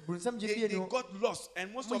no. They got lost,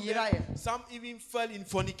 and most of them, some even fell in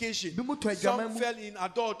fornication, some fell in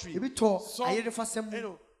adultery. Some,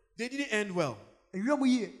 they didn't end well.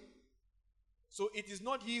 So it is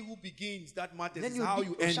not he who begins that matters, it's how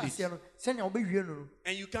you end it.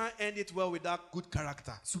 And you can't end it well without good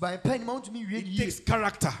character. It takes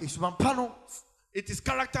character. It is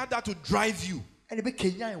character that will drive you. At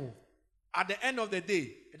the end of the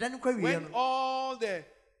day, when all the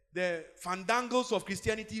fandangles of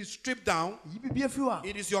Christianity is stripped down,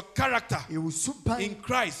 it is your character in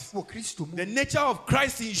Christ, the nature of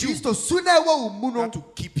Christ in you, that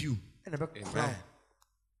will keep you. Amen.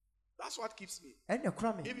 That's what keeps me.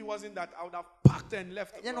 If it wasn't that, I would have packed and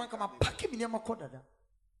left.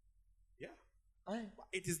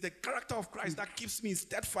 It is the character of Christ that keeps me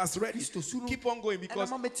steadfast, ready to keep on going,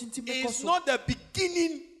 because it's not the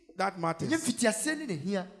beginning that matters.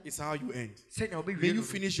 It's how you end. May you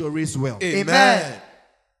finish your race well. Amen.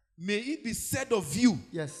 May it be said of you,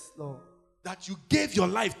 yes, Lord, that you gave your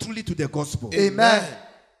life truly to the gospel. Amen.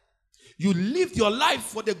 You lived your life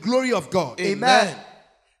for the glory of God. Amen.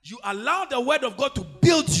 You allowed the word of God to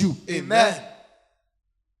build you. Amen.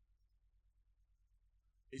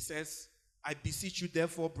 It says, I beseech you,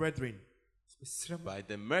 therefore, brethren, by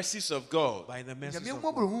the mercies of God,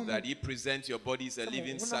 that ye present your bodies a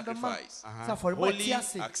living sacrifice, holy,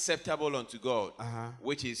 acceptable unto God,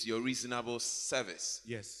 which is your reasonable service.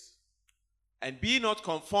 Yes. And be not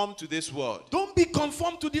conformed to this world. Don't be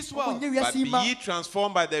conformed to this world, but be ye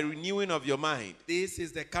transformed by the renewing of your mind. This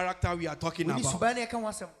is the character we are talking about.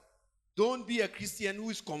 Don't be a Christian who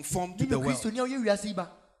is conformed to the world.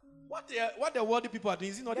 What the worldly people are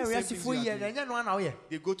doing is not the same thing we are doing.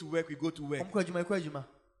 They go to work, we go to work.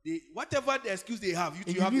 Whatever the excuse they have,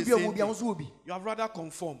 you have the same thing. You have rather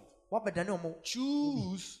conformed.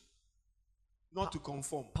 Choose not to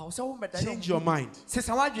conform. Change your mind.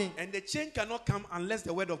 And the change cannot come unless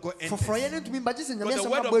the word of God enters. Because the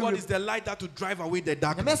word of God is the light that will drive away the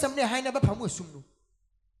darkness.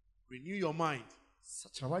 Renew your mind.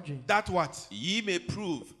 That what? Ye may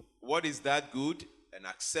prove what is that good and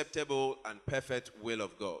acceptable and perfect will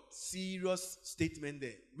of God. Serious statement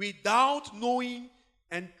there. Without knowing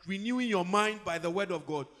and renewing your mind by the word of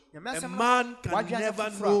God, a man can never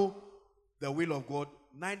know the will of God,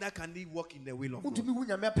 neither can he walk in the will of God.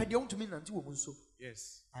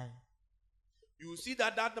 Yes. You see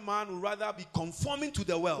that man would rather be conforming to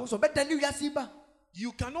the world.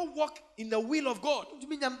 You cannot walk in the will of God. You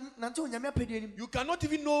cannot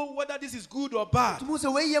even know whether this is good or bad. We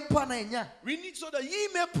need so that ye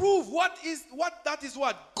may prove what that is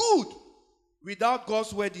good. Without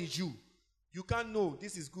God's word in you, you can't know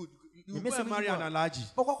this is good. You go and marry an allergy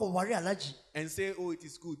and say, oh, it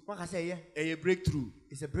is good. A breakthrough.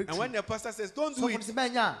 It's a breakthrough. And when the pastor says, don't do it,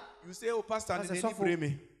 you say, oh, pastor,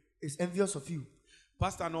 it's envious of you.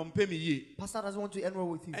 Pastor doesn't want to enroll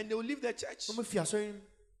with you. And they will leave the church.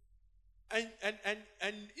 And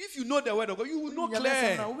if you know the word of God, you will know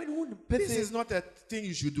clear. This is not a thing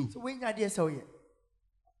you should do. When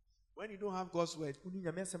you don't have God's word,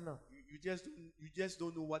 you just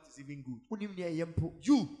don't know what is even good.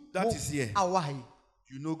 You that is here,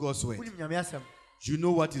 you know God's word. You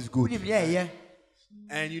know what is good.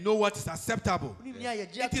 And you know what is acceptable.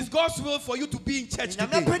 It is God's will for you to be in church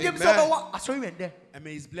today. Amen. And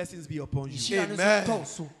may His blessings be upon you. Amen.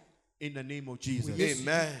 In the name of Jesus.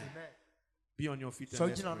 Amen. Be on your feet and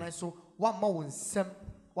let's pray.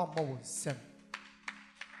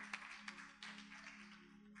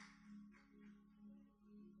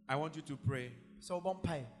 I want you to pray.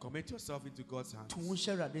 Commit yourself into God's hands.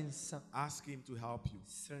 Ask Him to help you.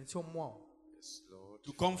 Yes, Lord.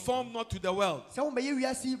 To conform not to the world,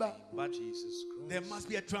 but Jesus Christ. There must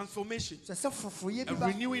be a transformation, a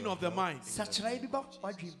renewing of the mind,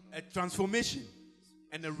 a transformation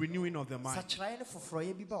and a renewing of the mind.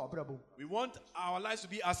 We want our lives to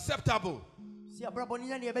be acceptable.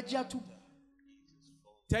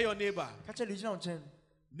 Tell your neighbor,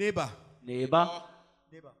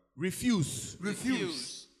 refuse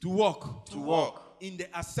to walk in the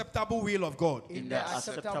acceptable will of God. In the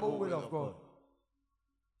acceptable will of God.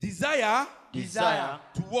 Desire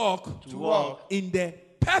to walk in the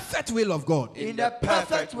perfect will of God. In the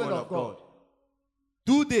perfect will of God.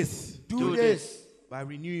 Do this by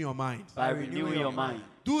renewing your mind.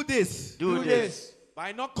 Do this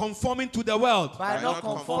by not conforming to the world.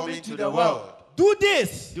 Do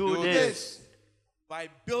this by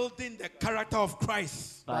building the character of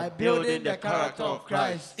Christ.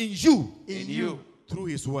 In you. Through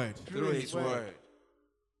His word.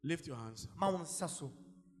 Lift your hands.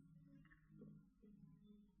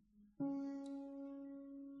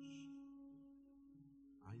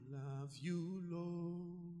 I love you,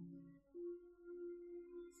 Lord.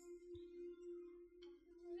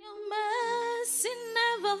 Your mercy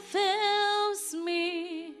never fails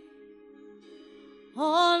me.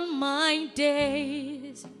 All my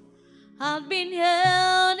days I've been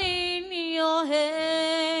held in your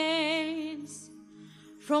hands.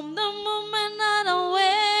 From the moment that I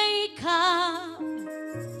wake up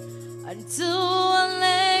until I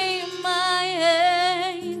lay my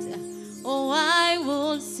head, oh, I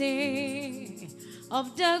will sing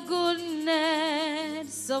of the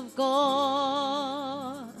goodness of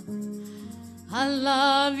God. I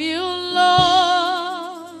love you, Lord.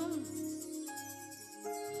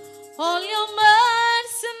 All your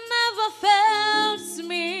mercy never fails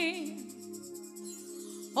me.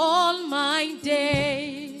 All my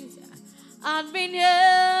days I've been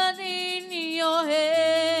held in your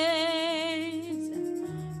hands.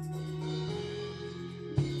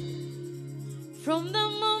 From the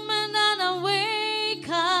moment that I wake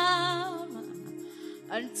up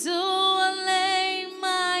until I lay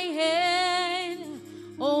my head,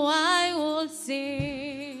 oh, I will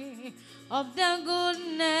sing of the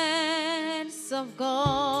goodness of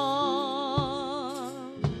God.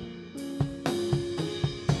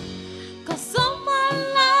 'Cause all my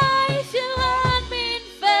life you have been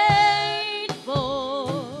faithful.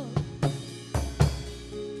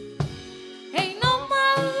 Ain't all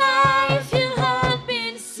my life you have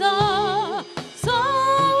been so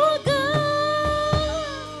good.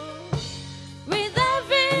 With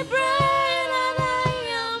every breath that I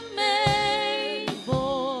am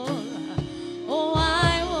able, oh,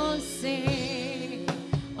 I will sing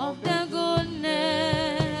of the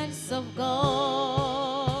goodness of God.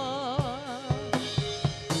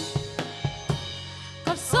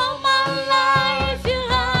 'Cause all my life you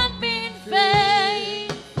have been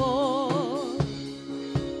faithful.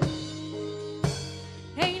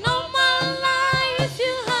 Ain't all my life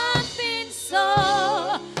you have been so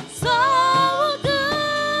good.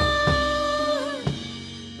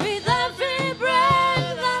 With every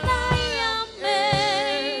breath that I am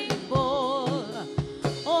able,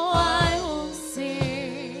 oh, I will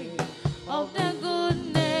sing of the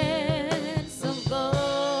goodness of God.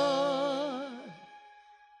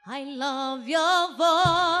 I love your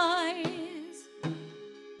voice,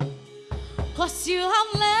 'cause you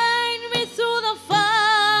have led me through the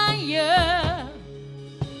fire,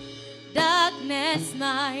 darkness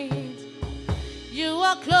night. You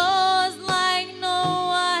are close like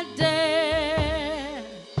no other.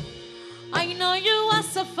 I know you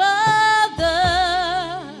as a father.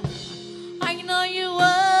 I know you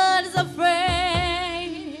as a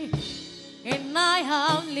friend. And I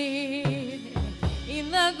have lived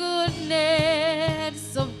in the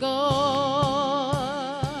goodness of God.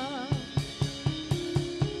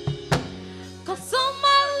 'Cause all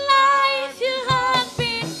my life you have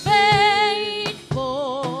been faithful.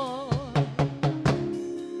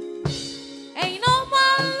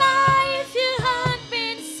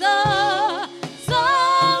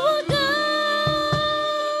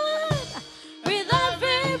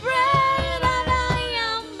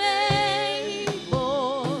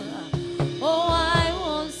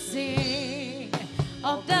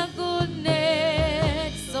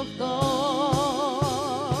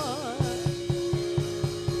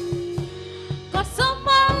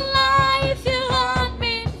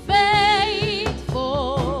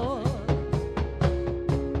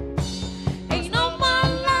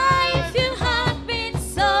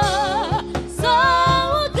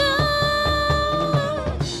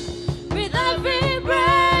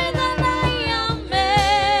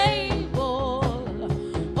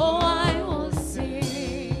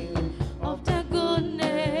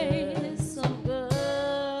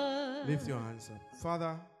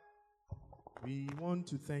 We want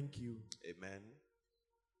to thank you. Amen.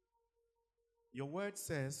 Your word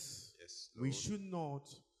says we should not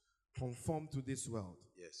conform to this world.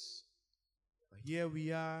 Yes. But here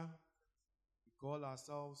we are. We call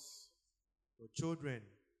ourselves your children.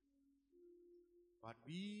 But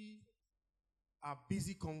we are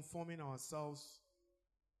busy conforming ourselves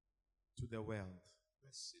to the world.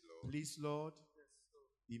 Mercy, Lord. Please, Lord,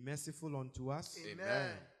 be merciful unto us.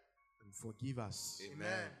 Amen. And forgive us.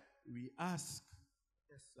 Amen. We ask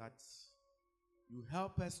that you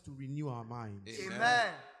help us to renew our minds. Amen.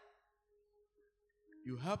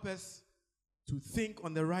 You help us to think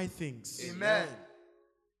on the right things. Amen.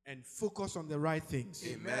 And focus on the right things.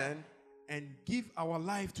 Amen. And give our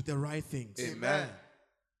life to the right things. Amen.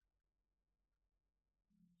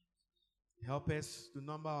 Help us to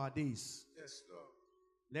number our days. Yes, Lord.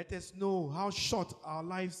 Let us know how short our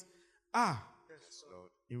lives are Yes, Lord.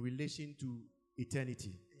 in relation to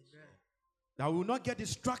eternity. Amen. That we will not get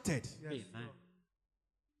distracted. Yes, Amen.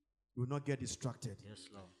 We will not get distracted. Yes,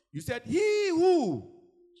 Lord. You said, he who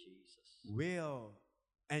Jesus. will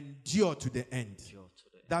endure to the end, Endure to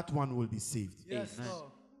the end. that one will be saved. Yes, Amen.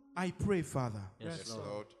 Lord. I pray, Father, Yes, Yes, Lord.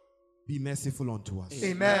 Lord. be merciful unto us.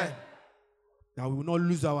 Amen. That we will not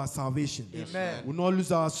lose our salvation. Amen. We will not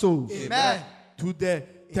lose our souls Amen. to the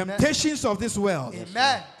temptations of this world,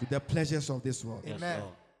 Amen. to the pleasures of this world. Yes, Amen.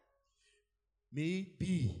 Lord. May it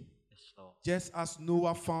be Yes, Lord. just as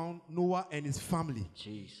Noah and his family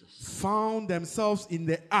Jesus. found themselves in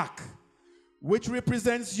the ark, which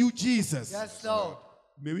represents you, Jesus. Yes, Lord.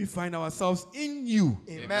 May we find ourselves in you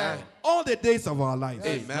Amen. all the days of our life.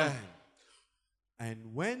 Amen.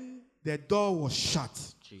 And when the door was shut,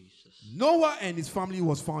 Jesus. Noah and his family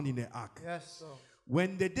was found in the ark. Yes, Lord.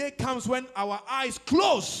 When the day comes when our eyes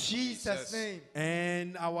close Jesus' name.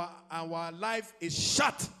 and our life is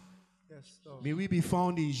shut, Yes, Lord. may we be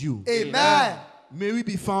found in you. Amen. May we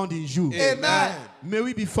be found in you. Amen. May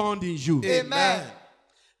we be found in you. Amen.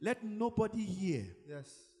 Let nobody here Yes.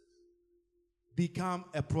 become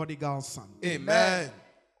a prodigal son Amen.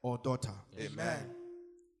 or daughter. Amen.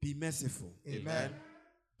 Be merciful. Amen.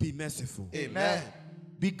 Be merciful. Amen.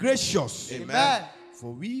 Be gracious. Amen.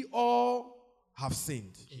 For we all have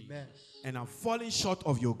sinned Amen. and have fallen short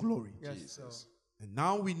of your glory. Yes, Lord. And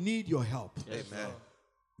now we need your help. Yes, Amen. Lord.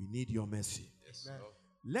 We need your mercy. Yes, Amen. Lord.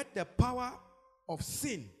 Let the power of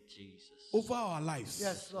sin Jesus. over our lives,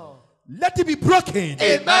 Yes, Lord. let it be broken.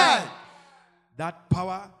 Amen. That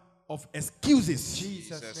power of excuses,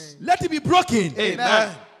 Jesus' name. let it be broken.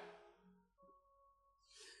 Amen.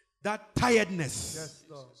 That tiredness, Yes,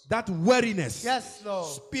 Lord. that weariness, Yes, Lord.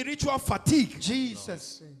 spiritual fatigue,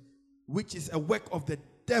 Jesus' name. which is a work of the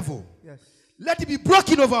devil, Yes. let it be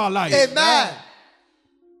broken over our lives. Amen.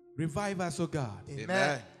 Revive us, O God.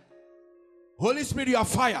 Amen. Holy Spirit, you are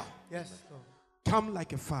fire. Yes, Lord. Come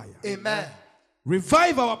like a fire. Amen.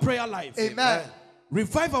 Revive our prayer life. Amen.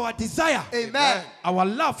 Revive our desire. Amen. Our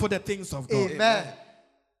love for the things of God. Amen.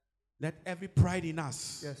 Let every pride in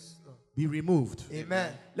us Yes, Lord. be removed.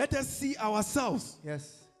 Amen. Let us see ourselves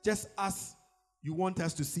Yes. just as you want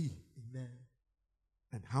us to see, Amen.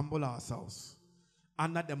 and humble ourselves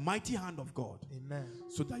under the mighty hand of God Amen.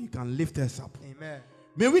 so that you can lift us up. Amen.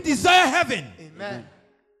 May we desire heaven, Amen.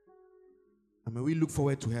 and may we look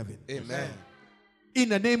forward to heaven. Amen. In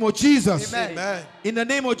the name of Jesus. Amen. Amen. In the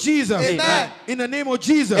name of Jesus. Amen. In the name of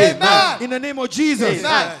Jesus. Amen. In the name of Jesus.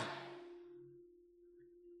 Amen.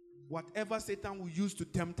 Whatever Satan will use to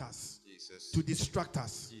tempt us, Jesus. to distract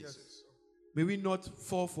us, Jesus. may we not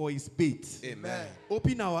fall for his bait. Amen.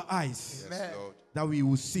 Open our eyes Yes, Amen. Lord. that we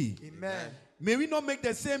will see. Amen. May we not make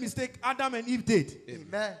the same mistake Adam and Eve did,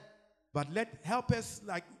 Amen. but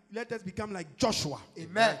let us become like Joshua,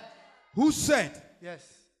 Amen. who said, Yes.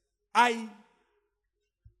 I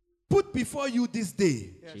put before you this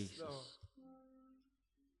day Yes, Jesus. Lord.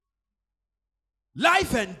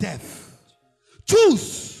 life and death.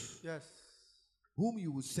 Choose Yes. whom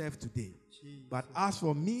you will serve today. Jesus. But as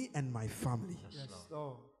for me and my family, Yes,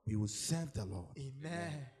 Lord. we will serve the Lord.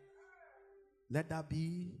 Amen. Let that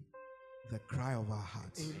be the cry of our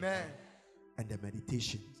hearts Amen. and the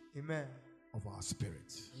meditation Amen. of our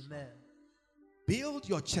spirits. Amen. Build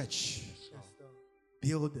your church. Yes, Lord.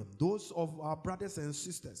 Build them. Those of our brothers and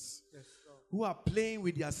sisters Yes, Lord. who are playing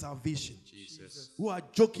with their salvation, Jesus. who are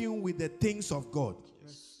joking with the things of God,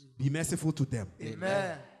 be merciful to them.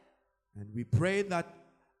 Amen. And we pray that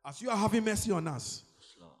as you are having mercy on us,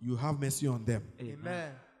 Yes, Lord. you have mercy on them.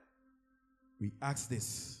 Amen. We ask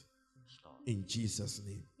this Yes, Lord. in Jesus'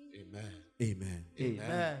 name. Amen. Amen.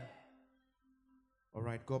 Amen. All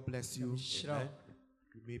right. God bless you. Shalom.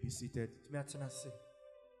 You may be seated. Tumi atena ase.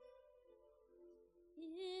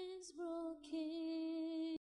 His broken walking